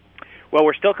 Well,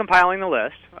 we're still compiling the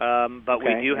list, but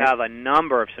we do have a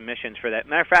number of submissions for that.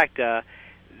 Matter of fact,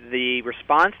 the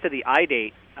response to the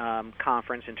iDate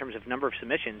conference in terms of number of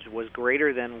submissions was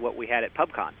greater than what we had at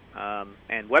PubCon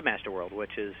and Webmaster World,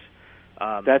 which is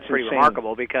that's pretty insane.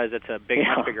 Remarkable because it's a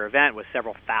much bigger event with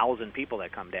several thousand people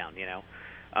that come down,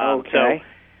 Okay.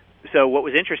 So what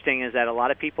was interesting is that a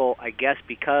lot of people, I guess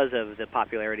because of the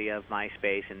popularity of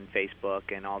MySpace and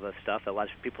Facebook and all this stuff, a lot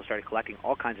of people started collecting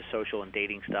all kinds of social and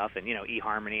dating stuff and,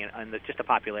 eHarmony and just the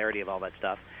popularity of all that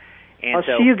stuff. And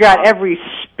so you got every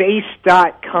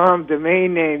space.com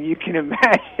domain name you can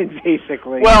imagine,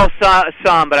 basically. Well,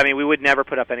 some, but I mean, we would never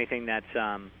put up anything that's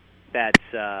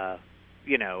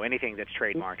anything that's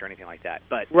trademarked or anything like that.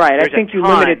 But right, I think you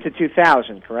limited to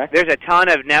 2,000, correct? There's a ton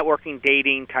of networking,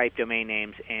 dating type domain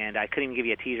names, and I couldn't even give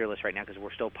you a teaser list right now because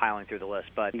we're still piling through the list.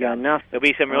 But you got enough. There'll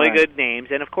be some really good names,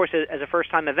 and of course, as a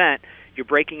first-time event, you're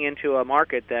breaking into a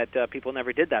market that people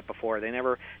never did that before. They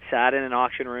never sat in an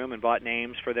auction room and bought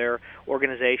names for their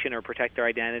organization or protect their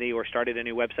identity or started a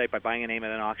new website by buying a name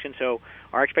at an auction. So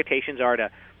our expectations are to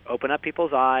open up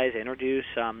people's eyes, introduce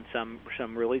some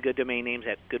really good domain names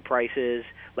at good prices,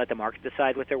 let the market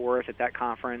decide what they're worth at that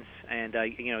conference. And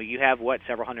you have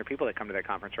several hundred people that come to that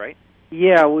conference, right?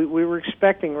 Yeah, we're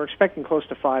expecting close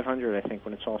to 500, I think,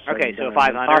 when it's all said and done. Okay, so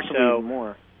 500, possibly even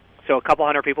more. So a couple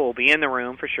hundred people will be in the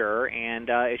room for sure, and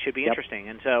it should be interesting.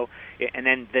 And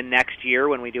then the next year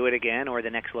when we do it again, or the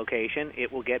next location,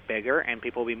 it will get bigger, and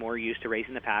people will be more used to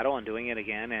raising the paddle and doing it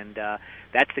again. And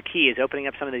that's the key: is opening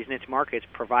up some of these niche markets,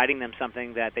 providing them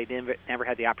something that they never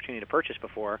had the opportunity to purchase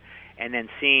before, and then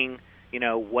seeing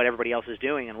what everybody else is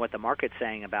doing and what the market's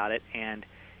saying about it. And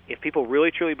if people really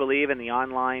truly believe in the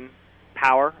online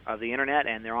power of the internet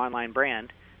and their online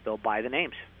brand, they'll buy the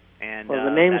names. And, well, the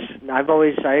names,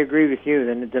 I agree with you.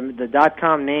 The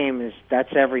 .com name that's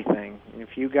everything. If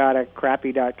you got a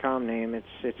crappy .com name,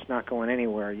 it's not going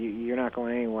anywhere. You're not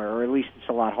going anywhere, or at least it's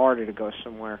a lot harder to go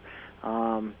somewhere.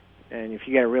 And if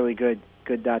you get a really good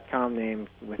 .com name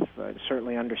with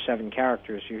certainly under 7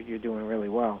 characters, you're doing really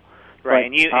well.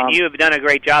 Right, but, and you have done a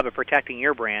great job of protecting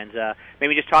your brands.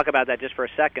 Maybe just talk about that just for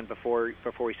a second before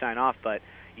we sign off. But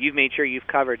you've made sure you've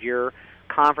covered your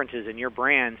conferences and your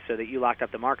brands so that you locked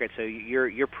up the market. So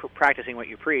you're practicing what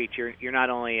you preach. You're not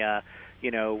only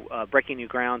breaking new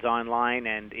grounds online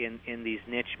and in these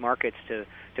niche markets to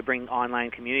bring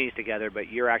online communities together, but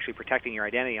you're actually protecting your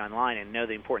identity online and know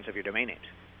the importance of your domain names.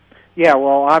 Yeah,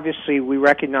 well, obviously we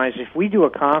recognize if we do a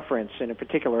conference in a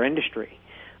particular industry,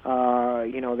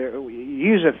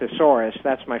 use a thesaurus.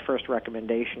 That's my first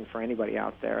recommendation for anybody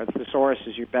out there. A thesaurus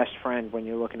is your best friend when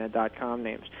you're looking at .com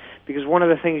names, because one of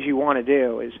the things you want to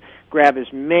do is grab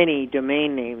as many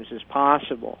domain names as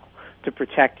possible to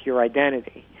protect your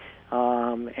identity.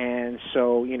 And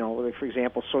so, like for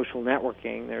example, social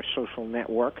networking, there's social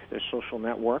network, there's social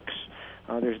networks,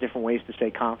 there's different ways to say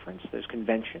conference, there's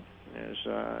convention, there's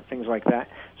things like that.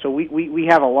 So we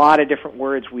have a lot of different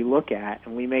words we look at,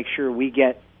 and we make sure we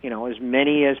get, as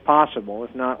many as possible,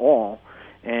 if not all,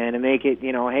 and to make it,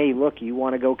 hey, look, you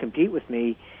want to go compete with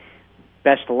me,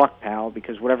 best of luck, pal,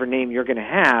 because whatever name you're going to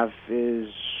have is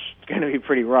going to be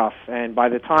pretty rough. And by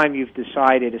the time you've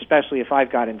decided, especially if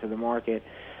I've got into the market,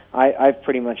 I've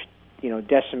pretty much,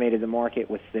 decimated the market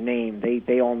with the name.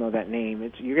 They all know that name.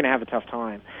 You're going to have a tough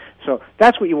time. So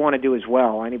that's what you want to do as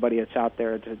well. Anybody that's out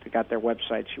there that got their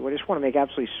websites, you just want to make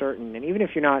absolutely certain. And even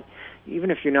if you're not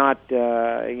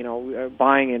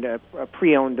buying a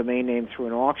pre-owned domain name through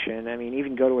an auction, I mean,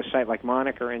 even go to a site like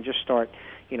Moniker and just start,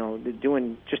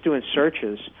 doing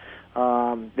searches.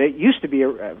 That used to be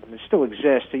it still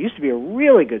exists. There used to be a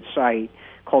really good site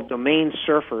called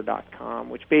DomainSurfer.com,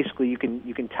 which basically you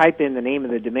can type in the name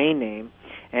of the domain name,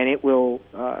 and it will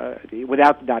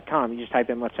without the .com. You just type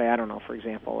in, let's say, I don't know, for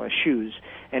example, shoes,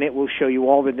 and it will show you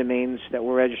all the domains that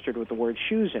were registered with the word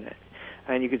shoes in it.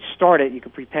 And you could start it. You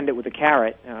could prepend it with a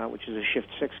caret, which is a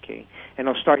Shift-6 key, and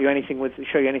it'll show you anything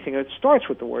that starts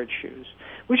with the word shoes,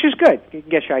 which is good. You can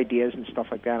get your ideas and stuff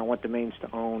like that on what domains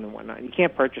to own and whatnot. You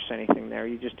can't purchase anything there.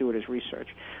 You just do it as research.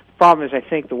 The problem is, I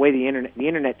think, the way the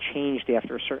internet changed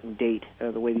after a certain date,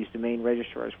 the way these domain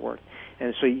registrars work,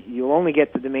 and so you'll only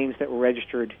get the domains that were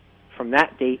registered from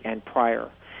that date and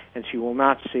prior, and so you will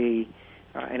not see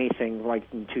anything like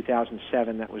in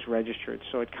 2007 that was registered.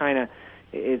 So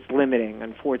it's limiting,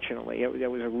 unfortunately.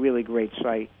 It was a really great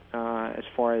site as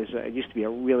far as it used to be a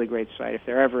really great site. If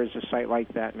there ever is a site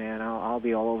like that, man, I'll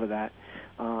be all over that.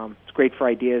 It's great for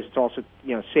ideas. It's also,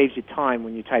 saves you time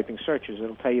when you're typing searches.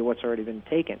 It'll tell you what's already been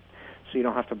taken, so you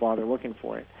don't have to bother looking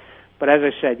for it. But as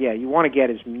I said, you want to get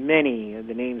as many of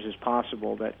the names as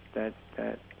possible that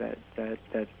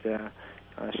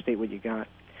state what you got.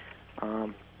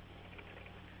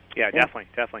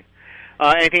 Definitely.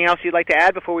 Anything else you'd like to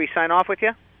add before we sign off with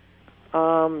you?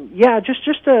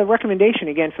 Just a recommendation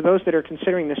again for those that are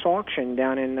considering this auction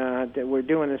down in that we're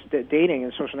doing this dating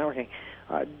and social networking.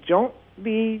 Don't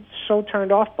be so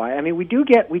turned off by it. I mean, we do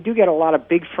get a lot of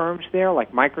big firms there,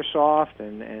 like Microsoft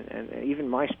and even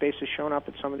MySpace has shown up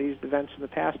at some of these events in the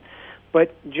past.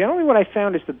 But generally, what I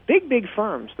found is the big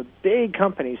firms, the big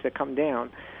companies that come down,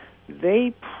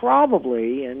 they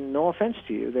probably, and no offense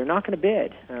to you, they're not going to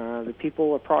bid. The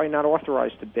people are probably not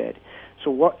authorized to bid. So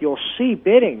what you'll see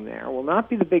bidding there will not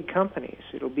be the big companies.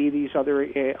 It'll be these other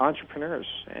entrepreneurs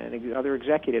and other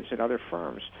executives at other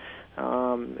firms.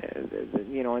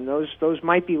 And those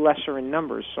might be lesser in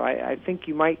numbers. So I think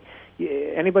you might,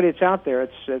 anybody that's out there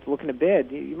that's looking to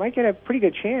bid, you might get a pretty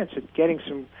good chance at getting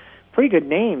some pretty good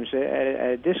names at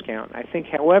a discount. I think,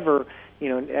 however,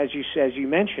 as you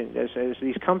mentioned, as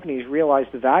these companies realize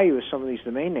the value of some of these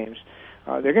domain names,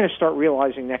 they're going to start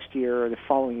realizing next year or the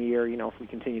following year, if we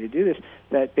continue to do this,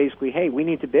 that basically, hey, we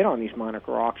need to bid on these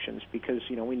Moniker auctions because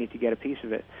we need to get a piece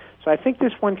of it. So I think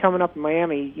this one coming up in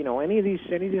Miami, any of these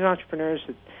entrepreneurs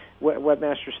that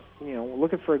webmasters,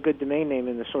 looking for a good domain name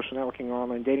in the social networking or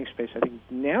online dating space, I think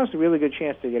now's a really good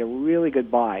chance to get a really good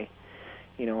buy.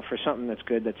 For something that's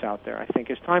good that's out there. I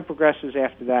think as time progresses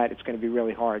after that, it's going to be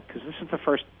really hard because this is the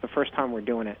first time we're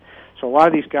doing it. So a lot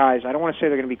of these guys, I don't want to say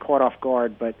they're going to be caught off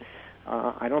guard, but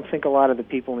I don't think a lot of the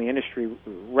people in the industry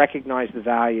recognize the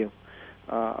value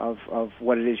of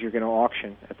what it is you're going to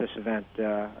auction at this event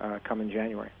come in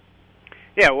January.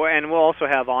 Yeah, and we'll also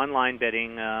have online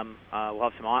bidding. We'll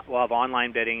have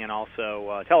online bidding and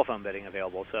also telephone bidding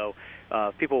available. So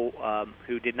people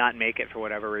who did not make it for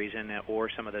whatever reason, or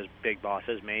some of those big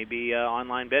bosses, may be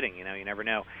online bidding. You never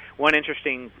know. One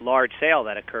interesting large sale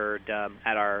that occurred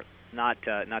at our not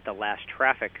the last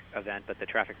Traffic event, but the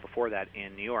Traffic before that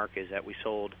in New York, is that we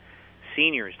sold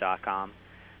Seniors.com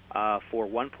for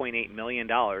 $1.8 million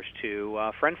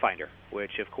to FriendFinder,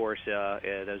 which, of course,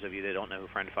 those of you that don't know who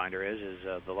FriendFinder is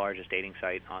the largest dating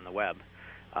site on the web.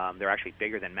 They're actually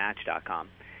bigger than Match.com.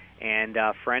 And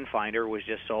FriendFinder was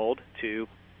just sold to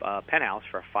Penthouse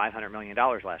for $500 million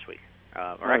last week,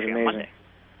 or actually on Monday.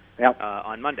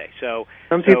 on Monday. So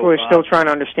some people are still trying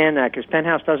to understand that because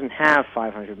Penthouse doesn't have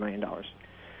 $500 million.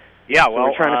 Yeah, so well,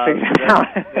 we're trying to figure that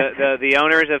out. the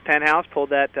owners of Penthouse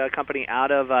pulled that company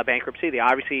out of bankruptcy. They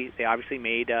obviously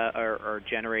made or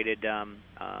generated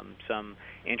some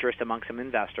interest among some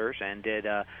investors and did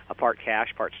a part cash,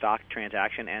 part stock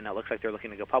transaction, and it looks like they're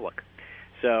looking to go public.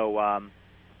 So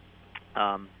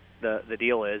the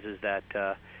deal is that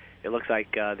it looks like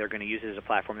they're going to use it as a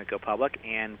platform to go public.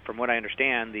 And from what I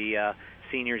understand, the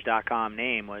Seniors.com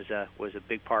name was a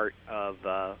big part of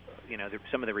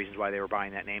some of the reasons why they were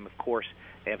buying that name. Of course,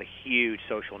 they have a huge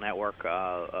social network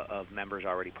of members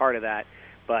already part of that.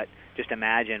 But just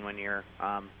imagine when you're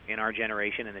in our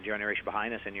generation and the generation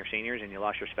behind us, and you're seniors and you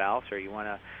lost your spouse, or you want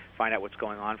to find out what's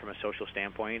going on from a social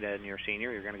standpoint, and you're a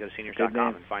senior, you're going to go to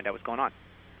Seniors.com and find out what's going on.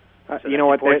 So you know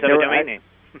what? It's a domain name.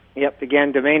 Yep.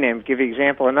 Again, domain name. Give you an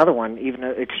example. Another one, even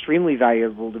an extremely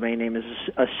valuable domain name, is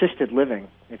assisted living.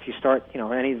 If you start,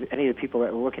 any of the people that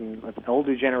are looking at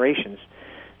older generations,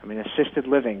 I mean, assisted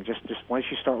living. Just once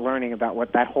you start learning about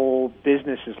what that whole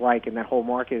business is like and that whole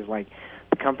market is like,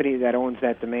 the company that owns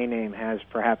that domain name has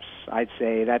perhaps, I'd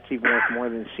say, that's even worth more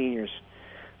than Seniors.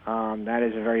 That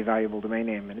is a very valuable domain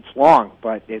name, and it's long,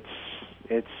 but it's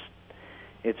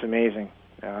amazing.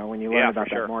 When you learn about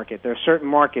that market, there are certain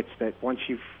markets that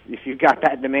if you've got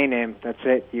that domain name, that's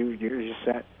it. You're just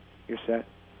set. You're set.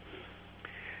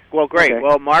 Well, great. Okay.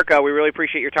 Well, Mark, we really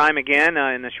appreciate your time again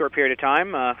in a short period of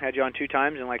time. Had you on 2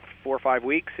 times in like 4 or 5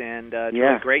 weeks, and it's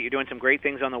really great. You're doing some great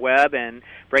things on the web and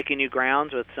breaking new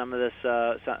grounds with some of this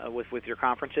with your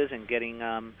conferences and getting.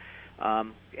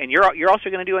 And you're also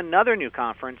going to do another new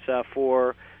conference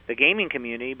for the gaming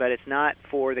community, but it's not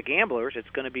for the gamblers. It's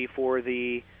going to be for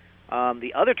the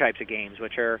other types of games,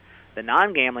 which are the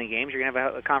non-gambling games. You're going to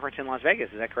have a conference in Las Vegas.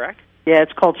 Is that correct? Yeah,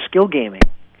 it's called Skill Gaming.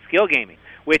 Skill Gaming.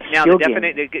 Which now go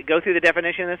through the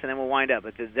definition of this, and then we'll wind up.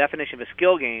 But the definition of a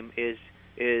skill game is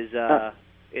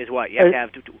what? You have to have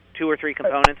 2 or 3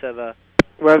 components of a.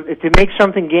 Well, to make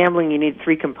something gambling, you need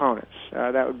 3 components.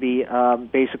 That would be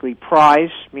basically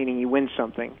prize, meaning you win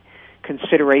something;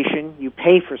 consideration, you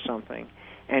pay for something;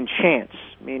 and chance,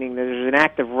 meaning there's an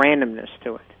act of randomness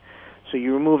to it. So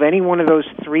you remove any one of those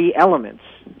 3 elements.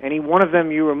 Any one of them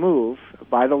you remove,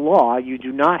 by the law, you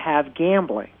do not have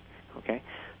gambling. Okay.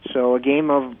 So a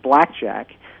game of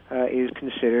blackjack is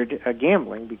considered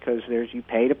gambling because you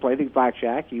pay to play the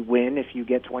blackjack, you win if you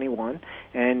get 21,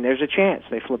 and there's a chance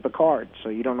they flip a card, so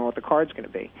you don't know what the card's going to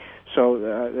be. So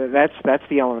that's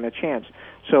the element of chance.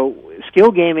 So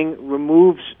skill gaming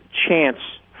removes chance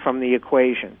from the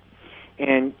equation,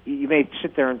 and you may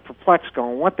sit there and perplex,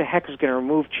 going, "What the heck is going to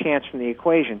remove chance from the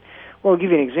equation?" Well, I'll give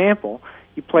you an example.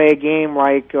 You play a game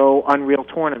like Unreal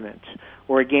Tournament,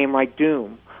 or a game like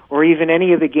Doom, or even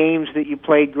any of the games that you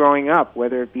played growing up,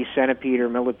 whether it be Centipede or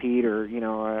Millipede or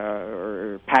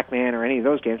or Pac-Man or any of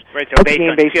those games. Right, so based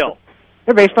on skill.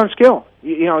 They're based on skill.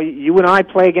 You and I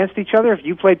play against each other. If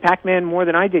you played Pac-Man more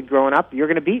than I did growing up, you're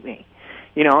going to beat me.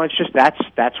 It's just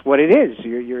that's what it is.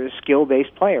 You're a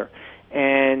skill-based player,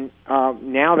 and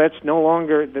now that's no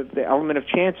longer the element of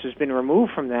chance has been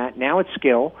removed from that. Now it's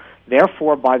skill.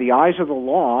 Therefore, by the eyes of the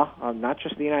law, not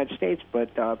just the United States,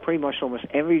 but pretty much almost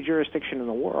every jurisdiction in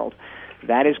the world,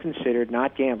 that is considered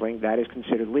not gambling. That is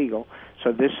considered legal.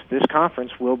 So this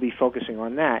conference will be focusing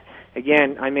on that.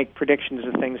 Again, I make predictions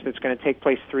of things that's going to take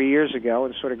place 3 years ago,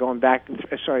 and sort of going back.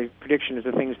 Predictions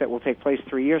of things that will take place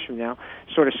 3 years from now.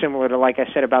 Sort of similar to like I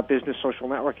said about business social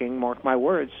networking. Mark my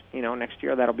words. Next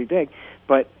year that'll be big.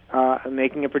 But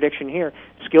making a prediction here,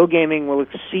 skill gaming will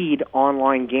exceed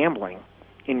online gambling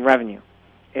in revenue.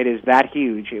 It is that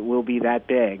huge. It will be that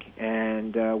big,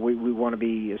 and we want to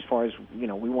be, as far as we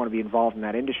want to be involved in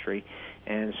that industry.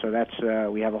 And so that's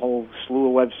we have a whole slew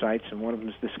of websites, and one of them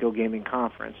is the Skill Gaming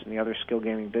Conference, and the other Skill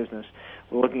Gaming Business.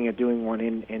 We're looking at doing one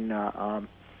in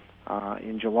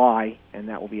July, and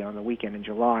that will be on the weekend in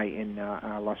July in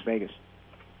Las Vegas.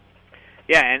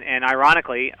 Yeah, and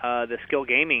ironically, the Skill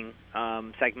Gaming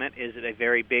segment is a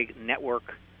very big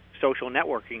social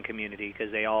networking community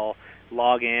because they all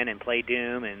log in and play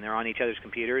Doom, and they're on each other's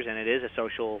computers, and it is a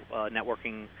social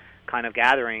networking kind of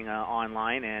gathering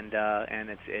online, and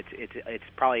it's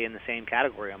probably in the same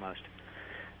category almost.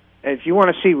 If you want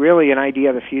to see really an idea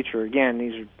of the future, again,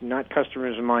 these are not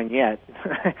customers of mine yet.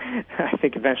 I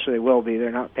think eventually they will be.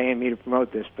 They're not paying me to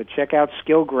promote this, but check out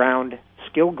skillground.com.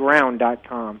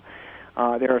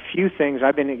 There are a few things.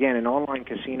 I've been, again, in online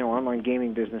casino, online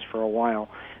gaming business for a while.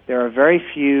 There are very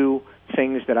few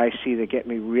things that I see that get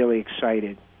me really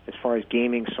excited as far as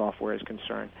gaming software is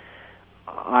concerned.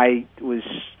 I was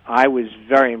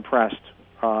very impressed,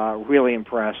 really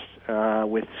impressed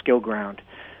with SkillGround.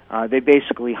 They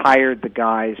basically hired the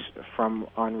guys from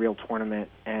Unreal Tournament,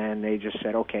 and they just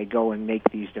said, okay, go and make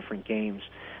these different games.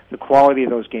 The quality of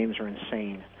those games are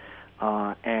insane,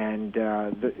 and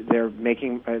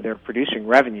they're producing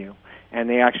revenue, and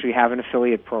they actually have an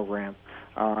affiliate program.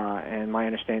 And my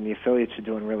understanding, the affiliates are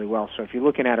doing really well. So if you're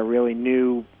looking at a really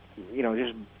new,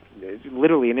 just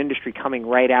literally an industry coming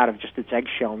right out of just its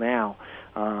eggshell now,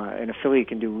 an affiliate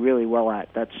can do really well at.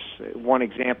 That's one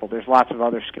example. There's lots of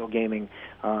other skill gaming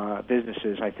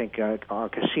businesses. I think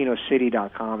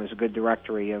CasinoCity.com is a good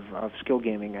directory of skill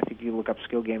gaming. I think you look up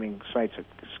skill gaming sites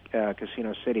at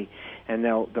Casino City, and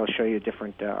they'll show you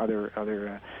different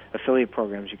other affiliate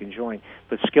programs you can join.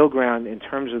 But SkillGround, in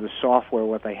terms of the software,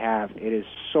 what they have, it is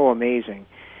so amazing.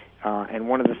 And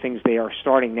one of the things they are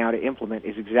starting now to implement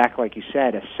is exactly like you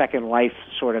said, a Second Life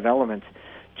sort of element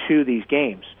to these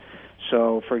games.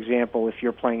 So, for example, if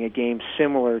you're playing a game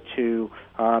similar to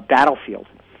Battlefield,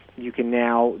 you can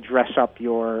now dress up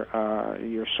your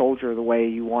soldier the way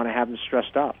you want to have them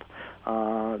dressed up.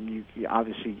 You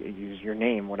obviously use your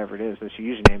name, whatever it is, that's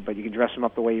your username, but you can dress them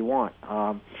up the way you want.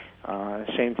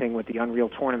 Same thing with the Unreal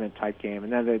Tournament type game.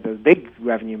 And then the big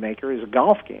revenue maker is a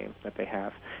golf game that they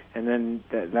have. And then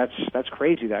that's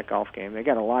crazy, that golf game. They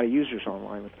got a lot of users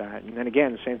online with that. And then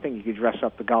again, the same thing. You could dress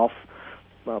up the golf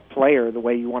player the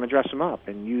way you want to dress them up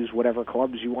and use whatever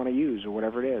clubs you want to use or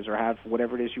whatever it is, or have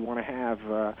whatever it is you want to have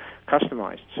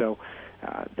customized. So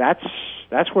that's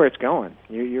where it's going.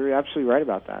 You're absolutely right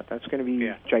about that. That's going to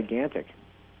be gigantic.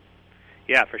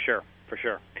 Yeah, for sure.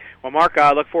 Well, Mark,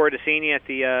 I look forward to seeing you at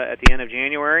the end of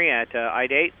January at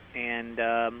iDate, and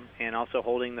also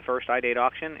holding the first iDate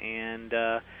auction. And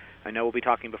I know we'll be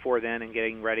talking before then and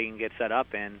getting ready and get set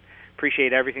up. And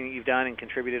appreciate everything that you've done and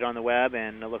contributed on the web,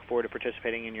 and I look forward to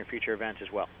participating in your future events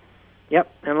as well.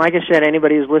 Yep, and like I said,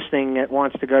 anybody who's listening that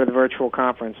wants to go to the virtual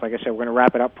conference, like I said, we're going to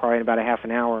wrap it up probably in about a half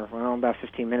an hour, about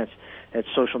 15 minutes, at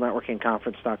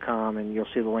socialnetworkingconference.com, and you'll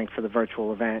see the link for the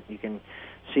virtual event. You can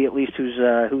see at least who's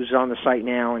on the site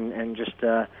now, and just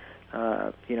go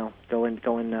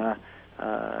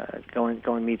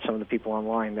and meet some of the people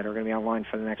online that are going to be online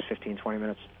for the next 15-20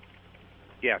 minutes.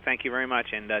 Yeah, thank you very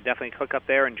much, and definitely click up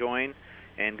there and join,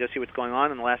 and go see what's going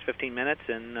on in the last 15 minutes,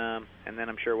 and then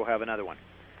I'm sure we'll have another one.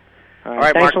 All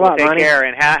right, thanks Mark, a lot, take Ronnie. care,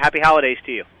 and happy holidays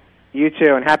to you. You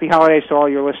too, and happy holidays to all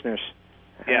your listeners.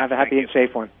 Yeah, have a happy and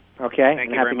safe one. Okay? Thank and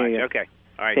you happy very New much. Year. Okay.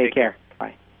 All right, take care.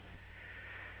 Bye.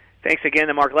 Thanks again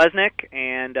to Mark Lesnick,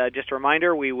 and just a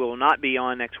reminder, we will not be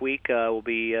on next week. There'll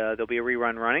be a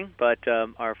rerun running, but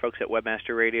our folks at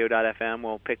webmasterradio.fm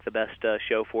will pick the best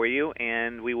show for you,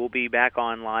 and we will be back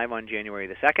on live on January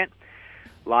the 2nd.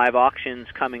 Live auctions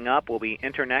coming up will be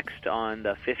Internext on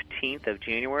the 15th of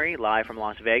January, live from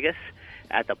Las Vegas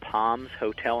at the Palms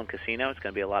Hotel and Casino. It's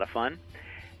going to be a lot of fun.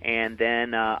 And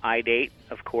then iDate,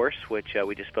 of course, which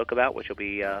we just spoke about, which will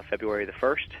be February the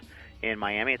 1st in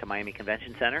Miami at the Miami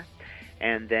Convention Center.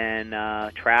 And then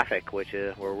Traffic, which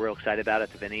we're real excited about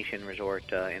at the Venetian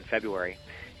Resort in February.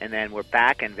 And then we're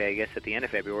back in Vegas at the end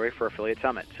of February for Affiliate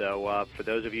Summit. So for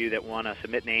those of you that want to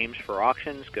submit names for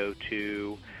auctions, go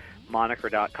to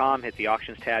moniker.com, hit the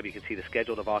auctions tab. You can see the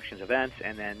schedule of auctions events,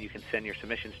 and then you can send your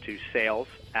submissions to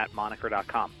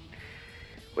sales@moniker.com.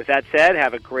 With that said,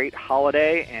 have a great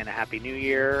holiday and a Happy New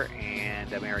Year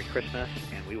and a Merry Christmas,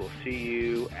 and we will see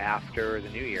you after the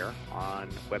New Year on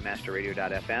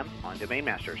webmasterradio.fm on Domain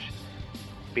Masters.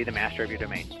 Be the master of your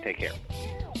domain. Take care.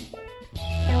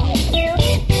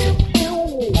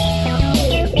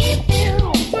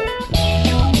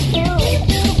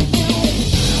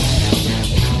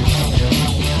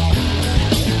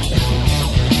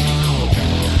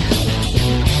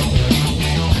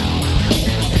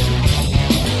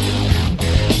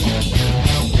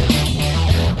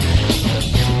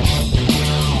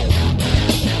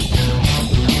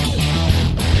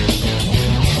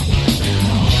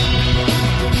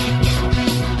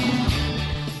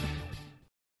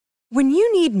 When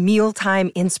you need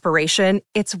mealtime inspiration,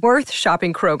 it's worth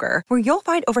shopping Kroger, where you'll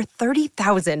find over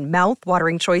 30,000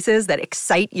 mouth-watering choices that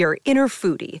excite your inner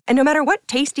foodie. And no matter what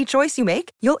tasty choice you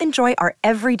make, you'll enjoy our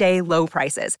everyday low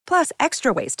prices, plus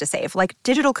extra ways to save, like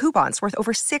digital coupons worth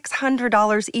over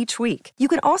 $600 each week. You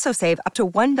can also save up to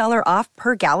 $1 off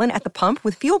per gallon at the pump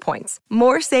with fuel points.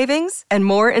 More savings and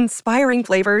more inspiring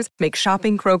flavors make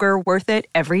shopping Kroger worth it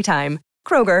every time.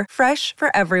 Kroger, fresh for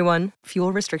everyone.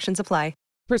 Fuel restrictions apply.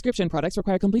 Prescription products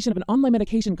require completion of an online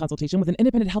medication consultation with an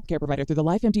independent healthcare provider through the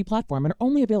LifeMD platform and are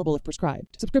only available if prescribed.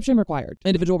 Subscription required.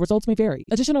 Individual results may vary.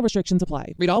 Additional restrictions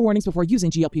apply. Read all warnings before using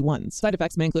GLP-1s. Side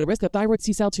effects may include a risk of thyroid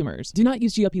C-cell tumors. Do not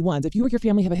use GLP-1s if you or your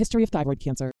family have a history of thyroid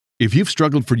cancer. If you've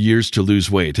struggled for years to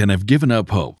lose weight and have given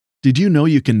up hope, Did you know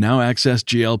you can now access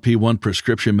GLP-1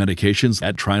 prescription medications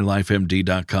at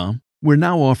TryLifeMD.com? We're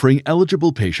now offering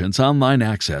eligible patients online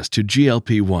access to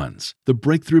GLP-1s, the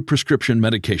breakthrough prescription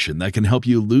medication that can help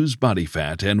you lose body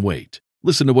fat and weight.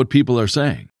 Listen to what people are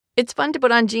saying. It's fun to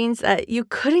put on jeans that you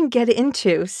couldn't get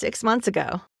into 6 months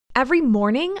ago. Every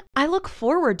morning, I look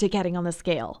forward to getting on the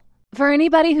scale. For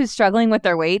anybody who's struggling with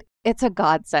their weight, it's a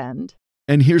godsend.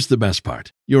 And here's the best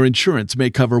part. Your insurance may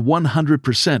cover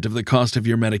 100% of the cost of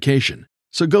your medication.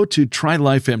 So go to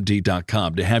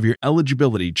TryLifeMD.com to have your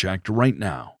eligibility checked right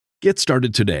now. Get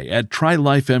started today at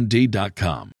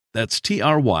TryLifeMD.com. That's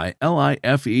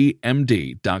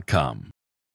TryLifeMD.com.